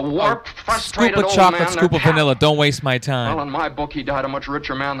you, a warped, frustrated Scoop of old chocolate, man, scoop of vanilla. Don't waste my time. Well, in my book, he died a much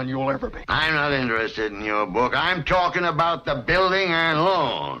richer man than you'll ever be. I'm not interested in your book. I'm talking about the building and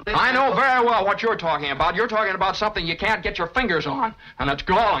lawn. I know very well what you're talking about. You're talking about something you can't get your fingers on, and it's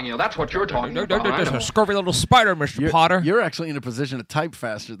galling you. That's what you're talking about. There's a scurvy little spider, Mr. Potter. You're actually in a position to type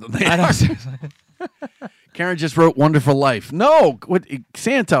faster than they are. Karen just wrote "Wonderful Life." No,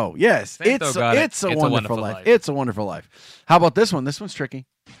 Santo. Yes, it's a wonderful life. It's a wonderful life. How about this one? This one's tricky.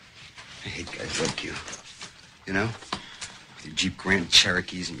 I hate guys like you. You know, with your Jeep Grand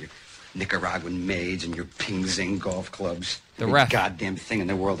Cherokees and your Nicaraguan maids and your Ping Zing golf clubs. The Every ref. goddamn thing in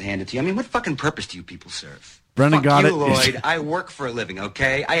the world handed to you. I mean, what fucking purpose do you people serve? Brendan Fuck got you, it. Lloyd. I work for a living,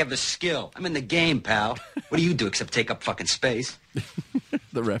 okay? I have a skill. I'm in the game, pal. What do you do except take up fucking space?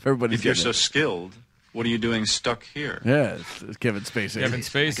 The ref. Everybody's If you're getting so it. skilled, what are you doing stuck here? Yeah, it's Kevin Spacey. I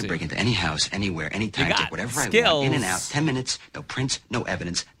can break into any house, anywhere, anytime, You take got whatever I skills. want, in and out, 10 minutes, no prints, no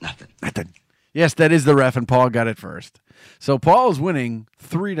evidence, nothing. Yes, that is the ref, and Paul got it first. So Paul is winning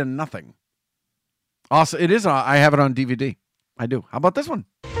 3-0. Also, it is. I have it on DVD. I do. How about this one?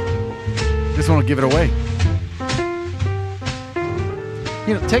 This one will give it away.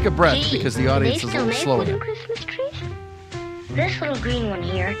 You know, take a breath because the audience is a little slow here. Christmas trees? This little green one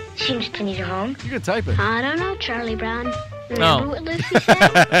here seems to need a home. You can type it. I don't know, Charlie Brown. Remember what Lucy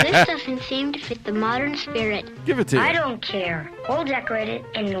said? This doesn't seem to fit the modern spirit. Give it to you. I don't care. We'll decorate it,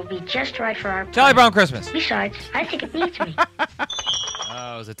 and it'll be just right for our Charlie Brown Christmas. Besides, I think it needs me.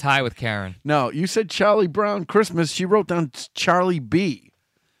 Oh, it was a tie with Karen. No, you said Charlie Brown Christmas. She wrote down Charlie B.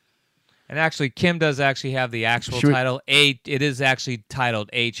 And actually, Kim does actually have the actual Should we- title. It is actually titled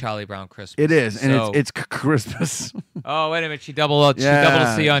A Charlie Brown Christmas. It is, and So- it's Christmas. Oh, wait a minute. She doubled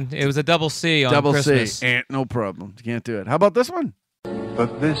C on. It was a double C on Double Christmas. C. No problem. You can't do it. How about this one?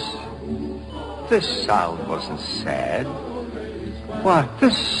 But this sound wasn't sad. Why,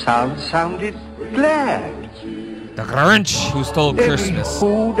 this sound sounded glad. The Grinch who stole Christmas. Every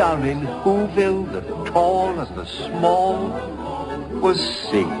who down in Whoville, the tall and the small, was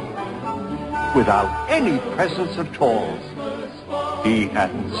singing without any presents at all. He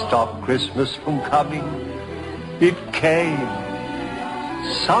hadn't stopped Christmas from coming. It came.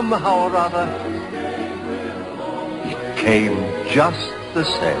 Somehow or other, it came just the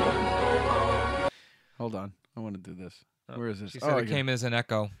same. Hold on. I want to do this. Where is this? She said it came as an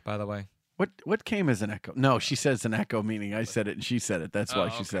echo, by the way. What came as an echo? No, she says an echo, meaning I said it and she said it. That's why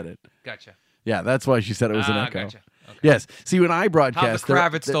she said it. Gotcha. Yeah, that's why she said it was an echo. Gotcha. Okay. Yes. See, when I How broadcast... the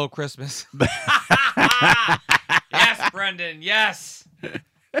Kravitz stole Christmas. Yes, Brendan, yes.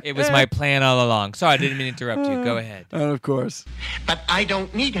 It was my plan all along. Sorry, I didn't mean to interrupt you. Go ahead. Of course. But I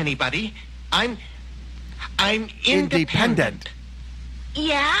don't need anybody. I'm independent.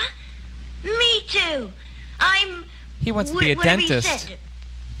 Yeah? Me too. He wants to be a whatever you dentist. said.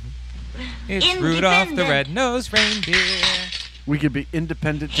 It's Rudolph the Red-Nosed Reindeer. We could be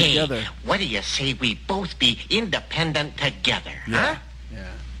independent together. What do you say we both be independent together, huh?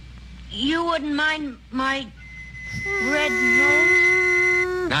 You wouldn't mind my red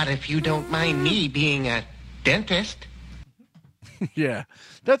nose? Not if you don't mind me being a dentist. Yeah.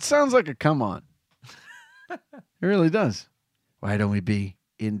 That sounds like a come on. It really does. Why don't we be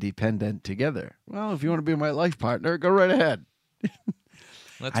independent together? Well, if you want to be my life partner, go right ahead.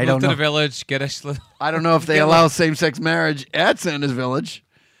 Let's I move don't to know. the village. Get us. I don't know if they allow same-sex marriage at Santa's Village.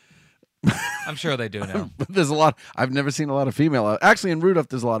 I'm sure they do now. But there's a lot. I've never seen a lot of female. Actually, in Rudolph,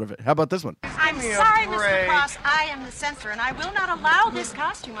 there's a lot of it. How about this one? I'm sorry, Mr. Cross. I am the censor, and I will not allow this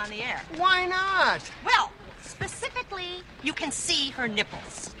costume on the air. Why not? Well, specifically, you can see her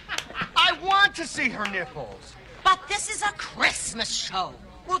nipples. I want to see her nipples. But this is a Christmas show.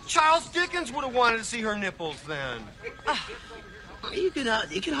 Well, Charles Dickens would have wanted to see her nipples then. You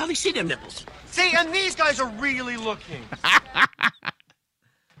can hardly see them nipples. See, and these guys are really looking.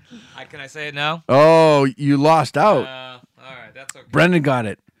 Can I say it now? Oh, you lost out. All right, that's okay. Brendan got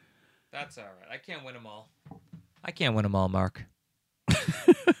it. That's all right. I can't win them all. Mark.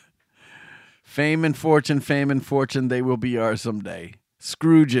 Fame and fortune, they will be ours someday.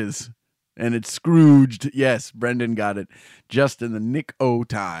 Scrooges. And it's Scrooged. Yes, Brendan got it. Just in the nick o'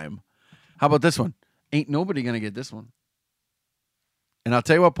 time. How about this one? Ain't nobody gonna get this one. And I'll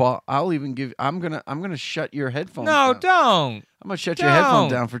tell you what, Paul, I'm gonna shut your headphones down. Don't. I'm gonna shut your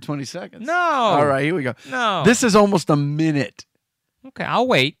headphones down for 20 seconds. No. All right, here we go. No. This is almost a minute. Okay, I'll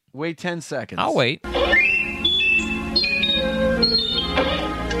wait. Wait 10 seconds. I'll wait.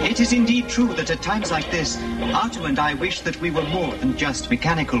 It is indeed true that at times like this, Artu and I wish that we were more than just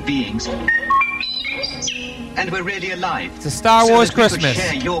mechanical beings. And we're really alive. It's a Star Wars so that we could Christmas.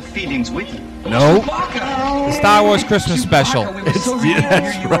 share your feelings with you. Nope. The Star Wars Christmas special. That's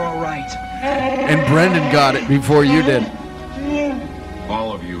right. And Brendan got it before you did.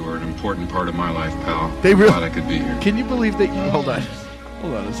 All of you are an important part of my life, pal. They I'm really- glad I could be here. Can you believe that you... Hold on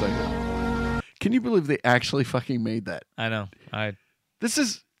a second. Can you believe they actually fucking made that? I know. This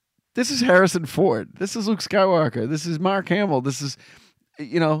is Harrison Ford. This is Luke Skywalker. This is Mark Hamill. This is,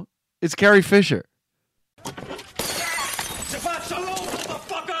 it's Carrie Fisher.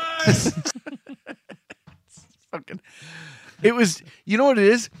 It was, you know what it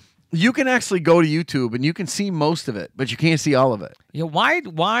is? You can actually go to YouTube and you can see most of it, but you can't see all of it. Yeah, why?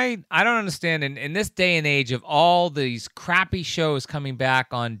 I don't understand. In this day and age of all these crappy shows coming back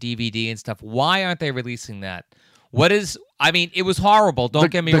on DVD and stuff, why aren't they releasing that? It was horrible.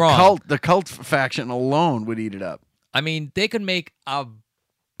 Don't get me wrong. The cult faction alone would eat it up. I mean, they could make $1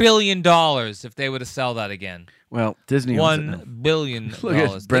 billion if they were to sell that again. Well, Disney owns it now. $1 billion. Look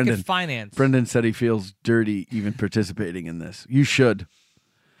at Brendan. They could finance. Brendan said he feels dirty even participating in this. You should.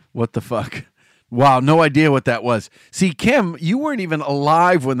 What the fuck? Wow, no idea what that was. See, Kim, you weren't even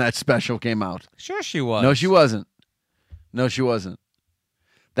alive when that special came out. Sure she was. No, she wasn't.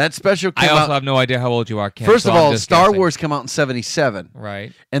 That special came out. I also have no idea how old you are, Kim. First of all, Star Wars came out in 1977.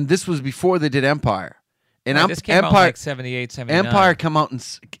 Right. And this was before they did Empire. And this came out in like 78, 79. Empire come out in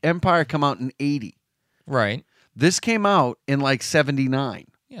 1980. Right. This came out in like 1979.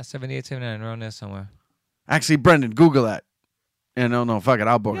 Yeah, 78, 79, around there somewhere. Actually, Brendan, Google that. And no, fuck it,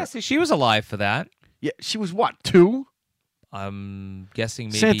 I'll book it. Yeah, see, she was alive for that. Yeah, she was what, 2? I'm guessing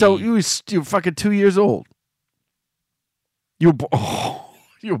maybe... Santo, you were fucking 2 years old. You were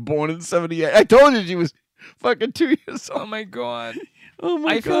born in 1978. I told you she was fucking 2 years old. Oh, my God. Oh,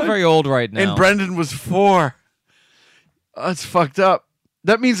 my God. I feel very old right now. And Brendan was 4. Oh, that's fucked up.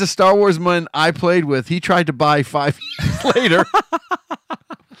 That means the Star Wars man I played with, he tried to buy 5 years later.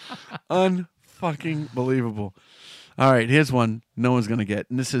 Unfucking believable. All right, here's one no one's going to get.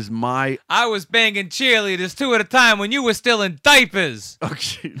 And this is my... I was banging cheerleaders 2 at a time when you were still in diapers. Oh,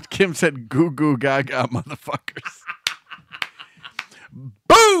 Kim said goo goo gaga, motherfuckers.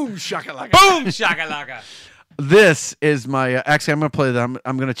 Boom, shakalaka. Boom, shakalaka. This is my... actually, I'm going to play that.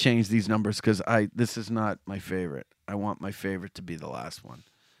 I'm going to change these numbers because this is not my favorite. I want my favorite to be the last one.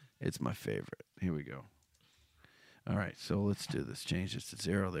 It's my favorite. Here we go. All right, so let's do this. Change this to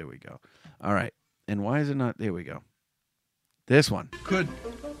 0. There we go. All right. And why is it not... There we go. This one. Could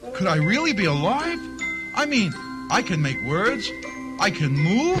I really be alive? I mean, I can make words. I can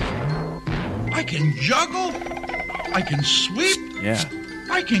move. I can juggle. I can sweep. Yeah.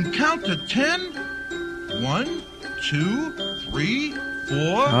 I can count to 10. 1, 2, 3,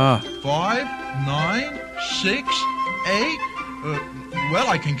 4, 5, 9, 6, 8. Well,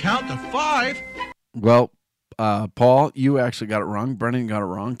 I can count to 5. Well, Paul, you actually got it wrong. Brendan got it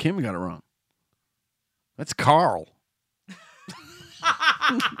wrong. Kim got it wrong. That's Carl.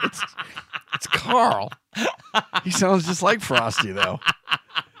 it's Carl. He sounds just like Frosty, though.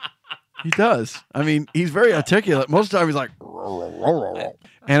 He does. I mean, he's very articulate. Most of the time, he's like...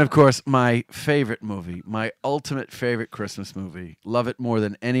 And, of course, my favorite movie, my ultimate favorite Christmas movie, love it more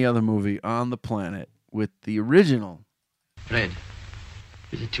than any other movie on the planet, with the original. Fred,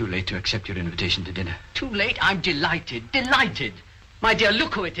 is it too late to accept your invitation to dinner? Too late? I'm delighted. Delighted. My dear,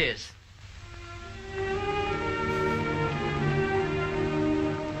 look who it is.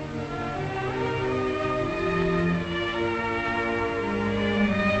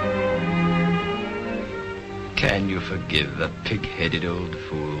 Can you forgive a pig-headed old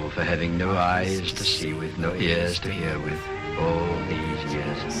fool for having no eyes to see with, no ears to hear with, all these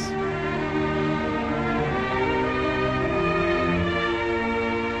years?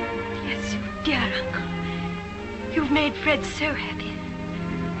 Yes, you dear uncle. You've made Fred so happy.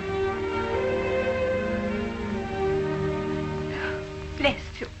 Bless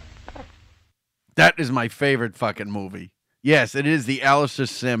you. That is my favorite fucking movie. Yes, it is the Alistair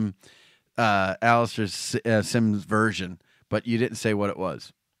Sims version, but you didn't say what it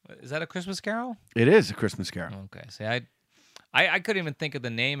was. Is that a Christmas Carol? It is a Christmas Carol. Okay. See, I couldn't even think of the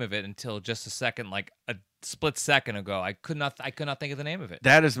name of it until just a second, like a split second ago. I could not think of the name of it.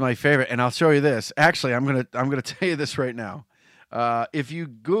 That is my favorite, and I'll show you this. Actually, I'm gonna tell you this right now. If you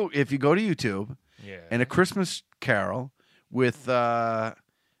go to YouTube, and a Christmas Carol with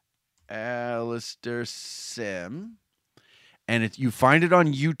Alistair Sim, and you find it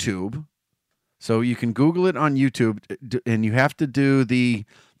on YouTube. So you can Google it on YouTube, and you have to do the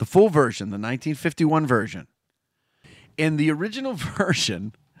full version, the 1951 version. In the original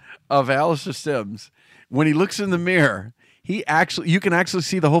version of Alistair Sims, when he looks in the mirror, you can actually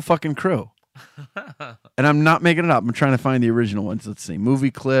see the whole fucking crew. And I'm not making it up. I'm trying to find the original ones. Let's see. Movie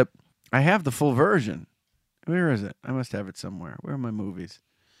clip. I have the full version. Where is it? I must have it somewhere. Where are my movies?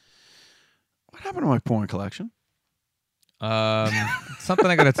 What happened to my porn collection? Something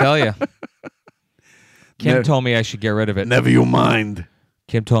I got to tell you. Kim told me I should get rid of it. Never you mind.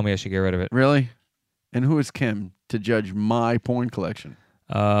 Kim told me I should get rid of it. Really? And who is Kim to judge my porn collection?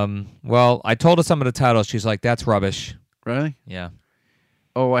 Well, I told her some of the titles. She's like, that's rubbish. Really? Yeah.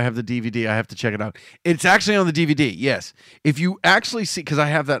 Oh, I have the DVD. I have to check it out. It's actually on the DVD, yes. If you actually see, because I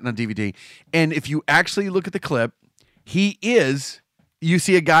have that on a DVD, and if you actually look at the clip, he is you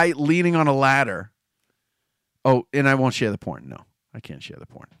see a guy leaning on a ladder. Oh, and I won't share the porn. No, I can't share the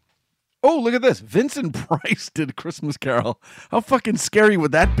porn. Oh, look at this. Vincent Price did Christmas Carol. How fucking scary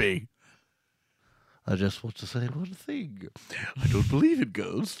would that be? I just want to say one thing. I don't believe in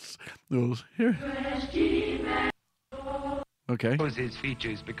ghosts. No, here. Okay. Knows his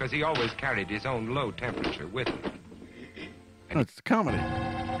features because he always carried his own low temperature with him. Oh, it's a comedy.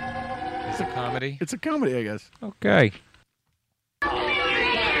 It's a comedy? It's a comedy, I guess. Okay.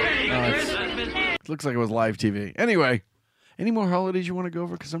 It looks like it was live TV. Anyway, any more holidays you want to go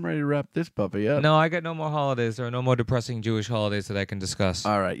over? Because I'm ready to wrap this puppy up. No, I got no more holidays. There are no more depressing Jewish holidays that I can discuss.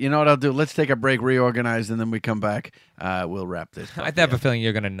 All right. You know what I'll do? Let's take a break, reorganize, and then we come back. We'll wrap this I have a feeling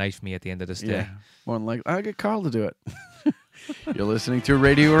you're going to knife me at the end of this day. Yeah. More than likely. I'll get Carl to do it. You're listening to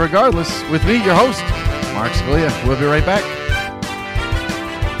Radio Irregardless with me, your host, Mark Scalia. We'll be right back.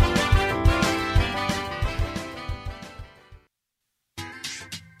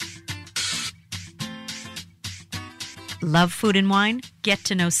 Love food and wine? Get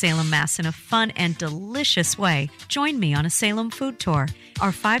to know Salem, Mass. in a fun and delicious way. Join me on a Salem food tour.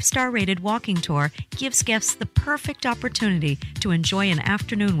 Our 5-star rated walking tour gives guests the perfect opportunity to enjoy an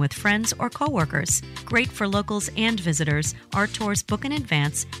afternoon with friends or coworkers. Great for locals and visitors, our tours book in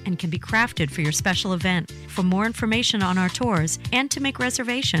advance and can be crafted for your special event. For more information on our tours and to make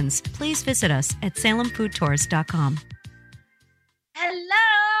reservations, please visit us at salemfoodtours.com.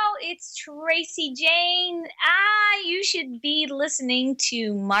 Hello, it's Tracy Jane. You should be listening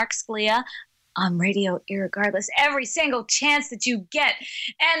to Mark Scalia on Radio Irregardless every single chance that you get.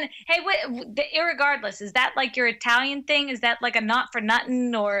 And hey, the Irregardless, is that like your Italian thing? Is that like a not for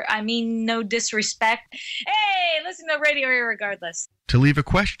nothing, or I mean no disrespect? Hey, listen to Radio Irregardless. To leave a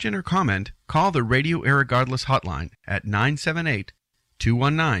question or comment, call the Radio Irregardless hotline at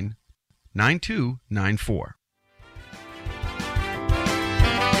 978-219-9294.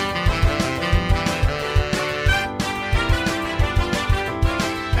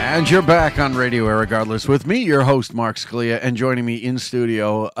 And you're back on Radio Irregardless with me, your host, Mark Scalia, and joining me in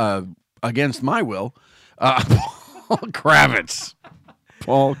studio, against my will, Paul Kravitz.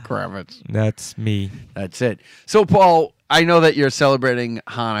 Paul Kravitz. That's me. That's it. So, Paul, I know that you're celebrating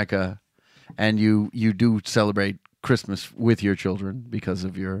Hanukkah, and you do celebrate Christmas with your children because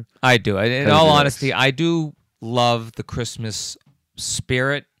of your... I do. In all honesty, I do love the Christmas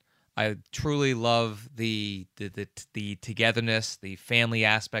spirit. I truly love the togetherness, the family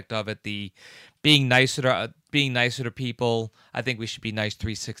aspect of it, the being nicer to people. I think we should be nice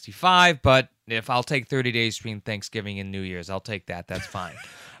 365, but if I'll take 30 days between Thanksgiving and New Year's, I'll take that. That's fine.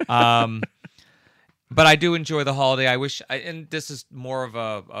 But I do enjoy the holiday. I wish, and this is more of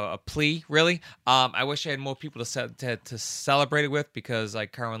a plea, really. I wish I had more people to celebrate it with, because I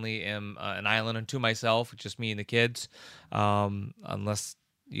currently am an island unto myself, just me and the kids. Unless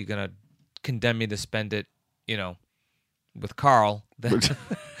you're going to condemn me to spend it, with Carl, then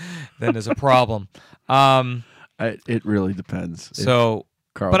there's a problem. It really depends. But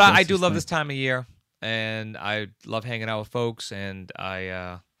I do love this time of year, and I love hanging out with folks, and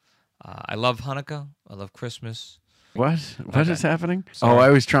I love Hanukkah. I love Christmas. What is happening? Sorry. Oh,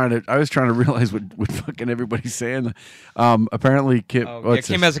 I was trying to realize what fucking everybody's saying. Apparently, Kim.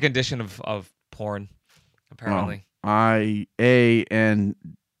 Kim has a condition of porn. Apparently, and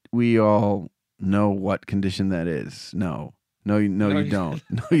we all know what condition that is. No, you don't.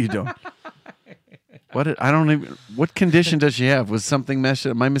 No, you don't. What condition does she have? Was something messed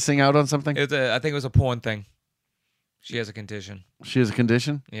up? Am I missing out on something? I think it was a porn thing. She has a condition. She has a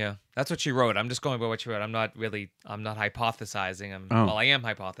condition? Yeah. That's what she wrote. I'm just going by what she wrote. I'm not hypothesizing. Well, I am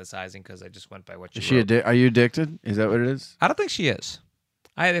hypothesizing because I just went by what she wrote. Are you addicted? Is that what it is? I don't think she is.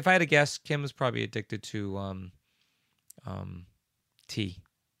 If I had to guess, Kim is probably addicted to tea.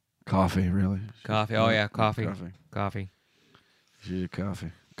 Coffee, really? Coffee. Oh, yeah. Coffee. She's a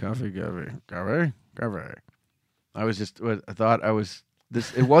coffee. Coffee. It was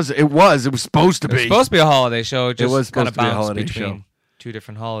supposed to be. It was supposed to be a holiday show. It was supposed kind to be a of holiday between show. Two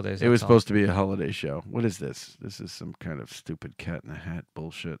different holidays. It was supposed to be a holiday show. What is this? This is some kind of stupid cat in a hat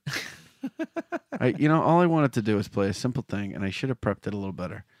bullshit. All I wanted to do was play a simple thing, and I should have prepped it a little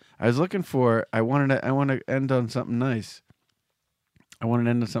better. I want to end on something nice. I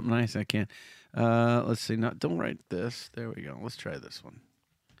can't. Let's see. Don't write this. There we go. Let's try this one.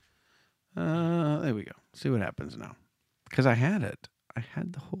 There we go. See what happens now. Because I had it. I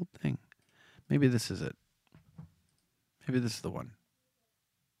had the whole thing. Maybe this is it. Maybe this is the one.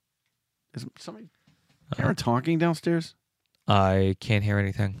 Is somebody talking downstairs? I can't hear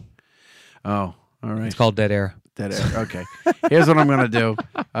anything. Oh, all right. It's called dead air. Dead air. Okay. Here's what I'm going to do.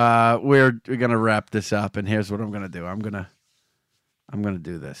 We're going to wrap this up, and here's what I'm going to do. I'm I'm going to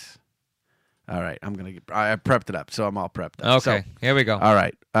do this. All right. I prepped it up, so I'm all prepped up. Okay, here we go. All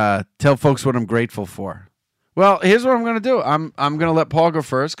right. Tell folks what I'm grateful for. Well, here's what I'm going to do. I'm going to let Paul go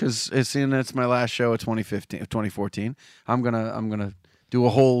first because seeing it's my last show of 2014. I'm gonna do a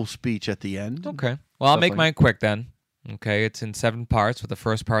whole speech at the end. Okay. Well, I'll make mine quick then. Okay, it's in 7 parts with the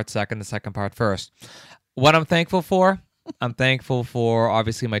first part second, the second part first. What I'm thankful for? I'm thankful for,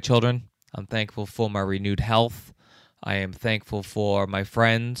 obviously, my children. I'm thankful for my renewed health. I am thankful for my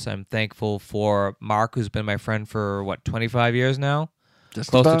friends. I'm thankful for Mark, who's been my friend for, 25 years now?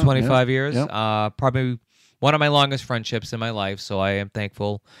 Close to 25 years. Yep. Probably one of my longest friendships in my life, so I am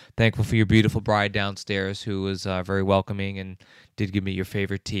thankful for your beautiful bride downstairs who was very welcoming and did give me your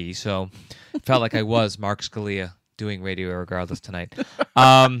favorite tea. So it felt like I was Mark Scalia doing Radio Irregardless tonight.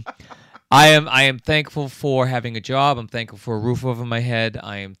 I am thankful for having a job. I'm thankful for a roof over my head.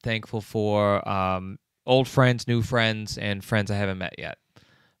 I am thankful for old friends, new friends, and friends I haven't met yet.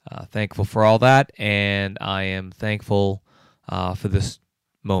 Thankful for all that, and I am thankful for this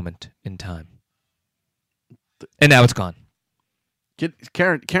moment in time. And now it's gone.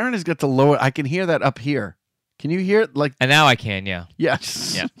 Karen has got the lower. I can hear that up here. Can you hear it? And now I can, yeah.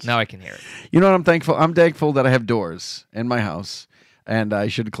 Yes. Yeah, now I can hear it. You know what I'm thankful? I'm thankful that I have doors in my house, and I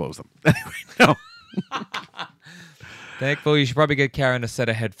should close them. Anyway, no. Thankful. You should probably get Karen a set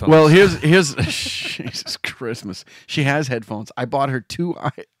of headphones. Well, here's Jesus Christmas. She has headphones. I bought her two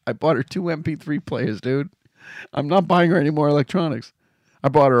MP3 players, dude. I'm not buying her any more electronics. I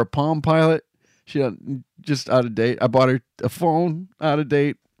bought her a Palm Pilot. She just out of date. I bought her a phone, out of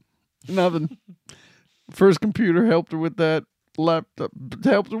date. Nothing. First computer helped her with that. Laptop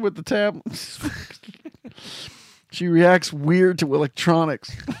helped her with the tablet. She reacts weird to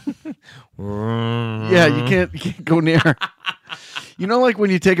electronics. Yeah, you can't go near her. You know, like when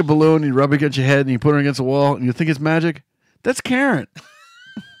you take a balloon and you rub it against your head and you put it against a wall and you think it's magic? That's Karen.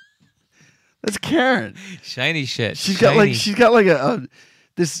 That's Karen. Shiny shit. She's got like a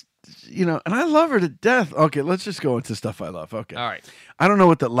this, you know, and I love her to death. Okay, let's just go into stuff I love. Okay. All right. I don't know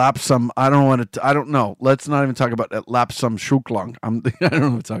what that lapsum. I don't know. Let's not even talk about that lapsum shuklong. I don't know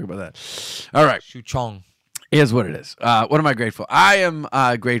what to talk about that. All right. Shuchong. Here's what it is. What am I grateful? I am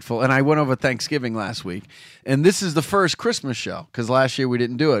grateful, and I went over Thanksgiving last week, and this is the first Christmas show because last year we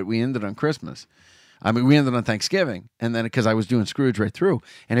didn't do it. We ended on Christmas. We ended on Thanksgiving, and then because I was doing Scrooge right through,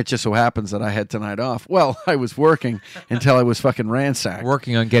 and it just so happens that I had tonight off. Well, I was working until I was fucking ransacked.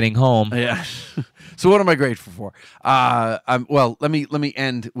 Working on getting home. Yeah. So what am I grateful for? Well, let me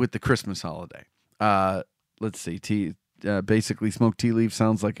end with the Christmas holiday. Let's see. Basically, smoked tea leaf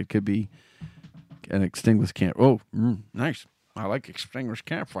sounds like it could be an extinguished camp. Oh, nice. I like extinguished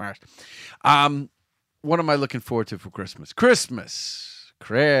campfires. What am I looking forward to for Christmas? Christmas.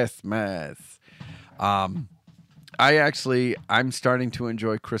 I'm starting to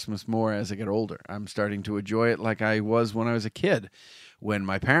enjoy Christmas more as I get older. I'm starting to enjoy it like I was when I was a kid, when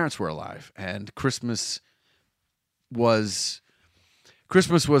my parents were alive. And Christmas was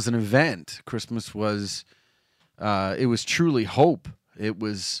an event. Christmas was, it was truly hope. It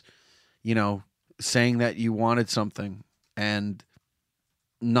was, you know, saying that you wanted something and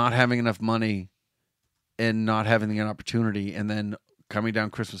not having enough money and not having an opportunity, and then coming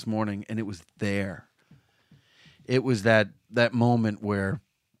down Christmas morning and it was there. It was that moment where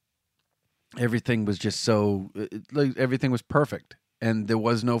everything was just everything was perfect, and there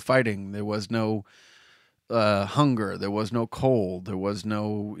was no fighting, there was no hunger, there was no cold, there was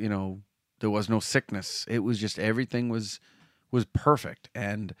no sickness. It was just everything was perfect.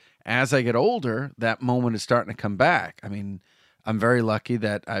 And as I get older, that moment is starting to come back. I mean, I'm very lucky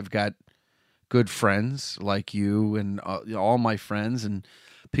that I've got good friends like you and all my friends and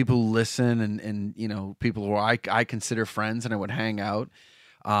people who listen and you know, people who I consider friends and I would hang out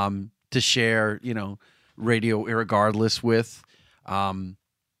to share, you know, Radio Irregardless with,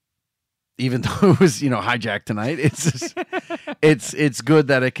 even though it was, you know, hijacked tonight. It's just, it's good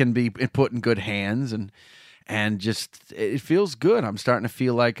that it can be put in good hands, and just it feels good. I'm starting to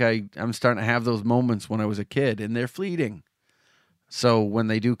feel like I'm starting to have those moments when I was a kid, and they're fleeting. So when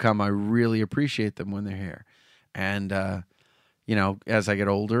they do come, I really appreciate them when they're here. And you know, as I get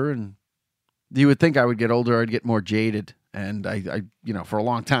older, and you would think I would get older, I'd get more jaded. And I you know, for a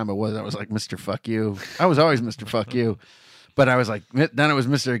long time I was like, Mr. Fuck You. I was always Mr. Fuck You. But I was like, then it was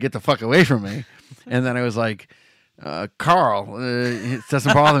Mr. Get the Fuck Away From Me. And then I was like, Carl, it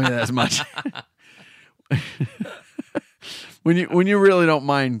doesn't bother me as much. when you really don't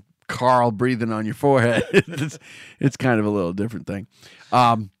mind Carl breathing on your forehead, it's kind of a little different thing.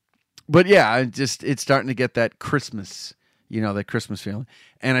 But yeah, it's starting to get that Christmas, you know, that Christmas feeling.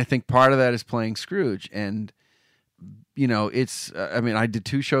 And I think part of that is playing Scrooge. And it's. I mean, I did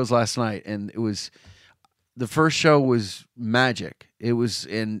 2 shows last night, and it was. The first show was magic. It was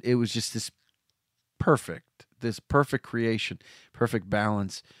just this perfect creation, perfect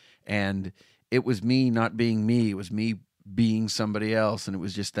balance, and it was me not being me. It was me being somebody else, and it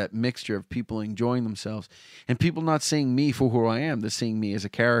was just that mixture of people enjoying themselves and people not seeing me for who I am. They're seeing me as a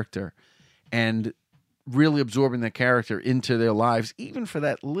character, and really absorbing that character into their lives, even for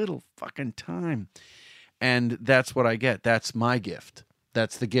that little fucking time. And that's what I get. That's my gift.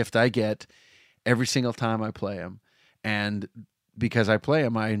 That's the gift I get every single time I play them. And because I play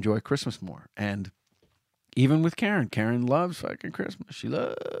them, I enjoy Christmas more. And even with Karen loves fucking Christmas. She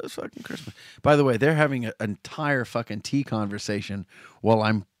loves fucking Christmas. By the way, they're having an entire fucking tea conversation while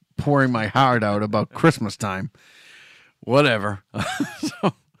I'm pouring my heart out about Christmas time. Whatever.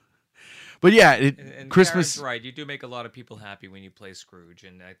 But yeah, and Christmas. Karen's right. You do make a lot of people happy when you play Scrooge,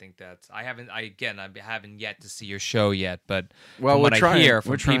 and I think that's. I haven't yet to see your show yet, but well, from what trying. I hear from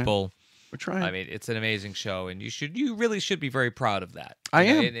we're trying. people, we're trying. I mean, it's an amazing show, and you really should be very proud of that. I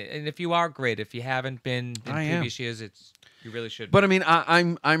am. And if you are great, if you haven't been in previous years, you really should. But I mean,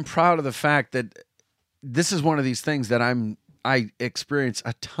 I'm proud of the fact that this is one of these things that I experience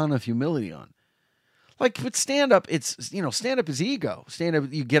a ton of humility on. Like with stand-up, stand-up is ego. Stand-up,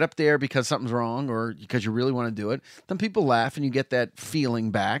 you get up there because something's wrong or because you really want to do it. Then people laugh and you get that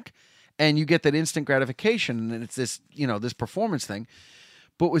feeling back and you get that instant gratification. And it's this, this performance thing.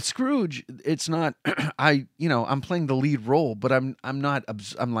 But with Scrooge, it's not, I'm playing the lead role, but I'm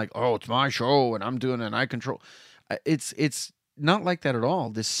like, oh, it's my show and I'm doing it and I control. It's not like that at all.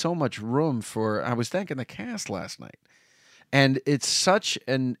 There's so much room I was thanking the cast last night. And it's such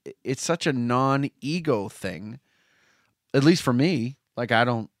a non-ego thing, at least for me. Like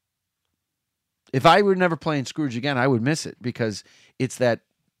if I were never playing Scrooge again, I would miss it because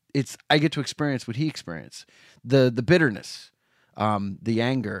I get to experience what he experienced. The bitterness, the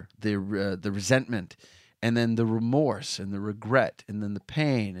anger, the resentment, and then the remorse and the regret, and then the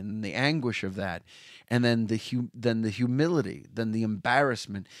pain and then the anguish of that, and then the humility, then the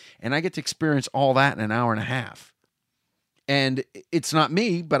embarrassment. And I get to experience all that in an hour and a half. And it's not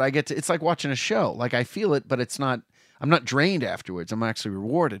me, but it's like watching a show. Like I feel it, but I'm not drained afterwards. I'm actually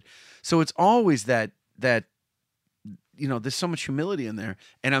rewarded. So it's always that, there's so much humility in there.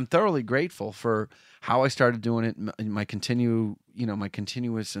 And I'm thoroughly grateful for how I started doing it, my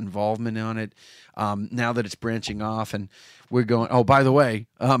continuous involvement on it. Now that it's branching off and we're going, oh, by the way,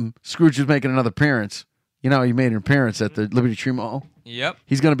 Scrooge is making another appearance. He made an appearance at the Liberty Tree Mall. Yep.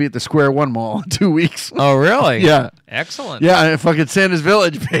 He's going to be at the Square One Mall in 2 weeks. Oh, really? Yeah. Excellent. Yeah, fucking Santa's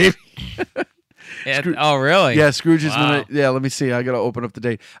Village, baby. Oh, really? Yeah, Scrooge is going to... Yeah, let me see. I got to open up the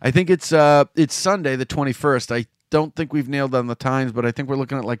date. I think it's Sunday, the 21st. I don't think we've nailed on the times, but I think we're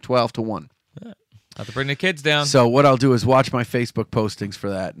looking at like 12 to 1. Yeah. Have to bring the kids down. So what I'll do is watch my Facebook postings for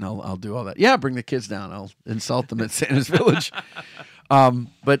that, and I'll do all that. Yeah, bring the kids down. I'll insult them at Santa's Village.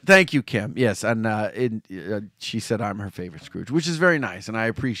 But thank you, Kim. Yes, and she said I'm her favorite Scrooge, which is very nice, and I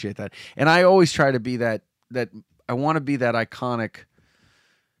appreciate that. And I always try to be that I want to be that iconic,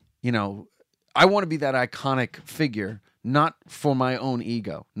 I want to be that iconic figure, not for my own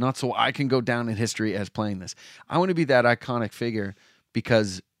ego, not so I can go down in history as playing this. I want to be that iconic figure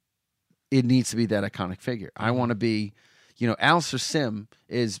because it needs to be that iconic figure. I want to be, Alistair Sim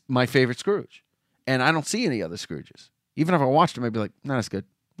is my favorite Scrooge, and I don't see any other Scrooges. Even if I watched him, I'd be like, not as good.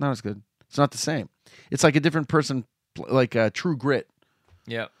 Not as good. It's not the same. It's like a different person, like True Grit.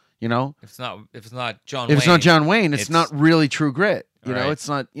 Yeah. If it's not John Wayne. If it's not John Wayne, it's not really True Grit. It's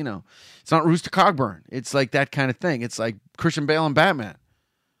not, it's not Rooster Cogburn. It's like that kind of thing. It's like Christian Bale and Batman.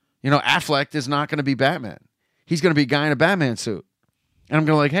 Affleck is not going to be Batman. He's going to be a guy in a Batman suit. And I'm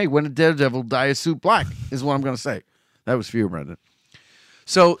going to like, hey, when did Daredevil dye his suit black? Is what I'm going to say. That was for you, Brendan.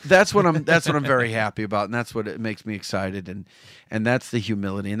 So that's what I'm very happy about, and that's what it makes me excited, and that's the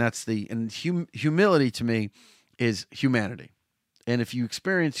humility, and humility to me is humanity. And if you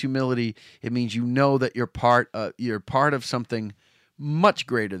experience humility, it means that you're part of something much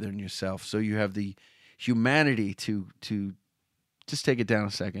greater than yourself. So you have the humanity to just take it down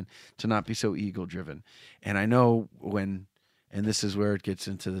a second, to not be so ego driven. And I know and this is where it gets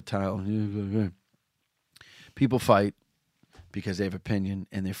into the title, people fight because they have opinion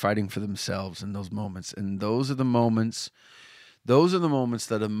and they're fighting for themselves in those moments. And those are the moments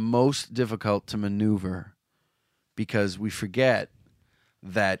that are most difficult to maneuver, because we forget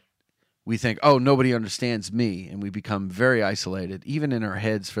that we think, oh, nobody understands me, and we become very isolated, even in our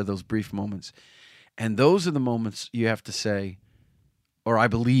heads for those brief moments. And those are the moments you have to say, or I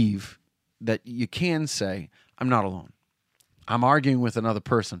believe that you can say, I'm not alone. I'm arguing with another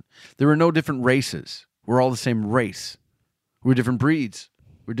person. There are no different races. We're all the same race. We're different breeds.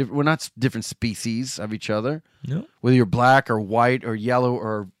 We're not different species of each other. No. Whether you're black or white or yellow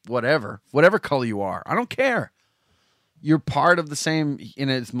or whatever color you are, I don't care. You're part of the same. In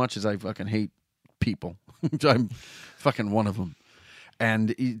as much as I fucking hate people, I'm fucking one of them.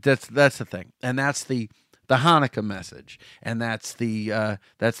 And that's the thing. And that's the Hanukkah message, and that's the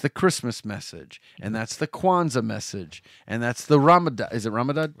Christmas message, and that's the Kwanzaa message, and that's the Ramadan. Is it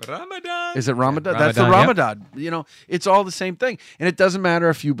Ramadan? Ramadan. Is it Ramadan? Yeah, That's the Ramadan, Ramadan. You know, it's all the same thing. And it doesn't matter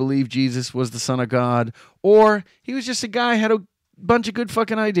if you believe Jesus was the Son of God or he was just a guy who had a bunch of good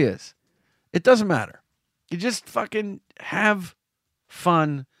fucking ideas. It doesn't matter. You just fucking have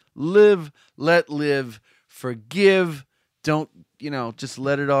fun, live, let live, forgive. Don't, just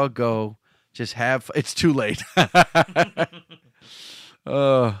let it all go. Just have. It's too late.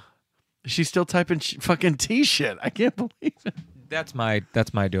 She's still typing fucking tea shit. I can't believe it. That's my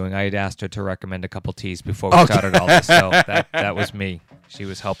doing. I had asked her to recommend a couple teas before we started all this, so that was me. She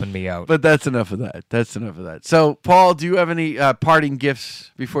was helping me out. But that's enough of that. So, Paul, do you have any parting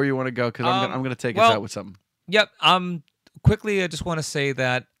gifts before you want to go? Because I'm going to take us out with something. Yep. Quickly, I just want to say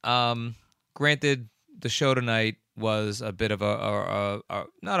that, granted, the show tonight was a bit of a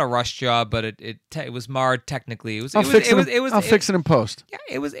not a rush job, but it was marred technically. I'll fix it in post. Yeah,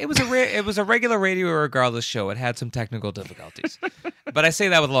 it was a regular Radio Irregardless show. It had some technical difficulties, but I say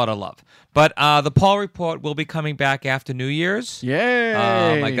that with a lot of love. But the Paul Report will be coming back after New Year's. Yay!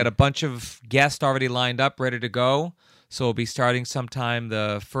 I got a bunch of guests already lined up, ready to go. So we'll be starting sometime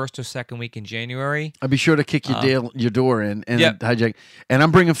the first or second week in January. I'll be sure to kick your door in and hijack. And I'm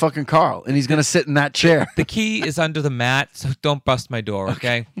bringing fucking Carl, and he's going to sit in that chair. The key is under the mat, so don't bust my door,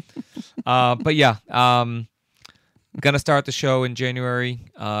 okay? But yeah, going to start the show in January.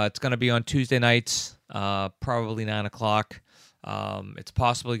 It's going to be on Tuesday nights, probably 9 o'clock. It's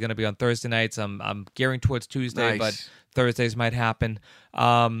possibly going to be on Thursday nights. I'm gearing towards Tuesday, but Thursdays might happen.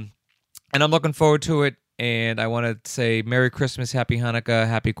 And I'm looking forward to it. And I want to say Merry Christmas, Happy Hanukkah,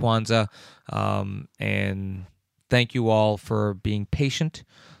 Happy Kwanzaa, and thank you all for being patient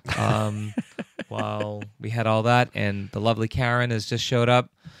while we had all that. And the lovely Karen has just showed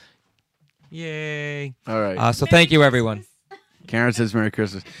up. Yay. All right. So thank you, everyone. Karen says Merry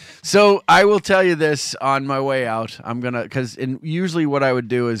Christmas. So I will tell you this on my way out. I'm going to, because usually what I would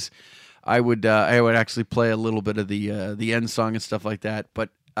do is I would actually play a little bit of the end song and stuff like that. But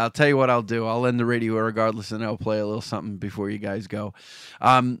I'll tell you what I'll do. I'll end the Radio Irregardless, and I'll play a little something before you guys go.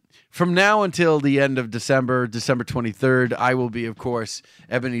 From now until the end of December 23rd, I will be, of course,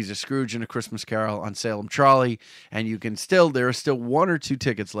 Ebenezer Scrooge in A Christmas Carol on Salem Trolley, and there are still 1 or 2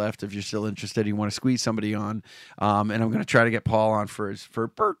 tickets left if you're still interested. You want to squeeze somebody on, and I'm going to try to get Paul on for his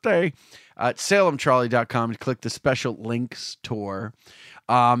birthday. At salemtrolley.com, click the special links tour.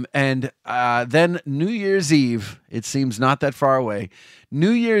 And then New Year's Eve, it seems not that far away.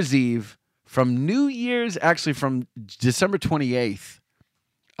 New Year's Eve, from December 28th,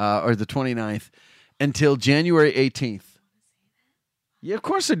 or the 29th, until January 18th. Yeah, of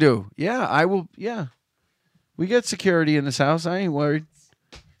course I do. Yeah, I will. Yeah. We get security in this house. I ain't worried.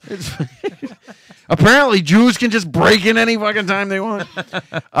 Apparently, Jews can just break in any fucking time they want.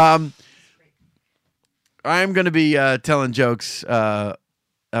 I'm going to be telling jokes up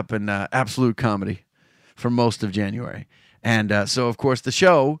in Absolute Comedy for most of January. And so, of course, the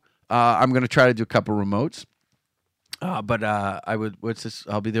show, I'm going to try to do a couple remotes. But what's this?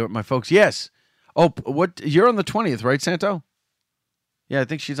 I'll be there with my folks. Yes. Oh, you're on the 20th, right, Santo? Yeah, I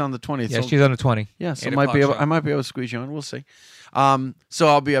think she's on the 20th. Yeah, she's on the 20th. Yeah, so I might be able to squeeze you on. We'll see. So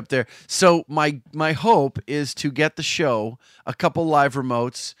I'll be up there. So my hope is to get the show, a couple live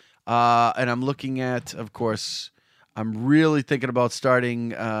remotes, and I'm looking at, of course, I'm really thinking about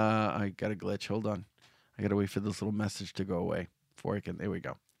starting. I got a glitch. Hold on. I got to wait for this little message to go away before I can. There we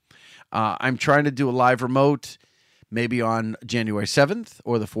go. I'm trying to do a live remote maybe on January 7th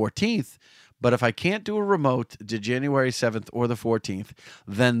or the 14th. But if I can't do a remote to January 7th or the 14th,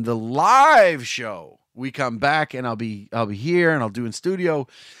 then the live show, we come back and I'll be here and I'll do in studio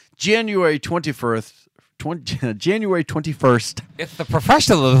January 21st. January 21st. It's the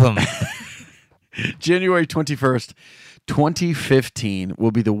professionalism. January 21st, 2015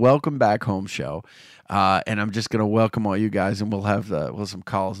 will be the Welcome Back Home show. And I'm just going to welcome all you guys, and we'll have some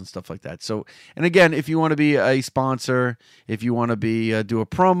calls and stuff like that. So, and again, if you want to be a sponsor, if you want to be do a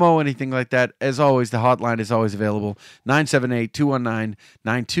promo, anything like that, as always, the hotline is always available,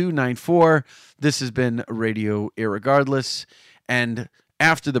 978-219-9294. This has been Radio Irregardless. And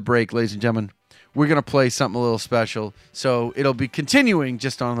after the break, ladies and gentlemen, we're going to play something a little special. So it'll be continuing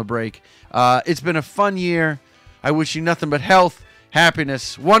just on the break. It's been a fun year. I wish you nothing but health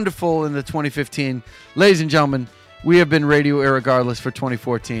happiness, wonderful in the 2015. Ladies and gentlemen, we have been Radio Irregardless for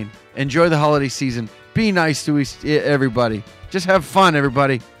 2014. Enjoy the holiday season. Be nice to everybody. Just have fun,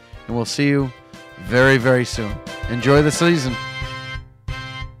 everybody. And we'll see you very, very soon. Enjoy the season.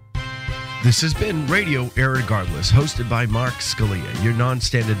 This has been Radio Irregardless, hosted by Mark Scalia, your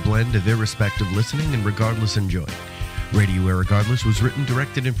non-standard blend of irrespective listening and regardless enjoying. Radio Irregardless was written,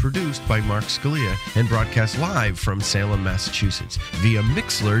 directed, and produced by Mark Scalia and broadcast live from Salem, Massachusetts via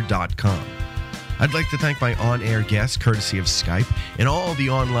Mixlr.com. I'd like to thank my on-air guests, courtesy of Skype, and all the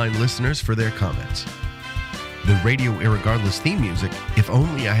online listeners for their comments. The Radio Irregardless theme music, If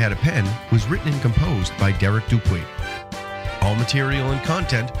Only I Had a Pen, was written and composed by Derek Dupuy. All material and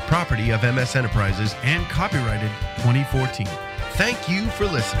content, property of MS Enterprises and copyrighted 2014. Thank you for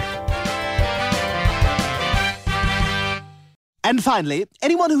listening. And finally,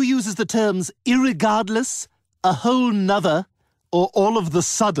 anyone who uses the terms irregardless, a whole nother, or all of the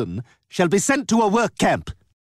sudden shall be sent to a work camp.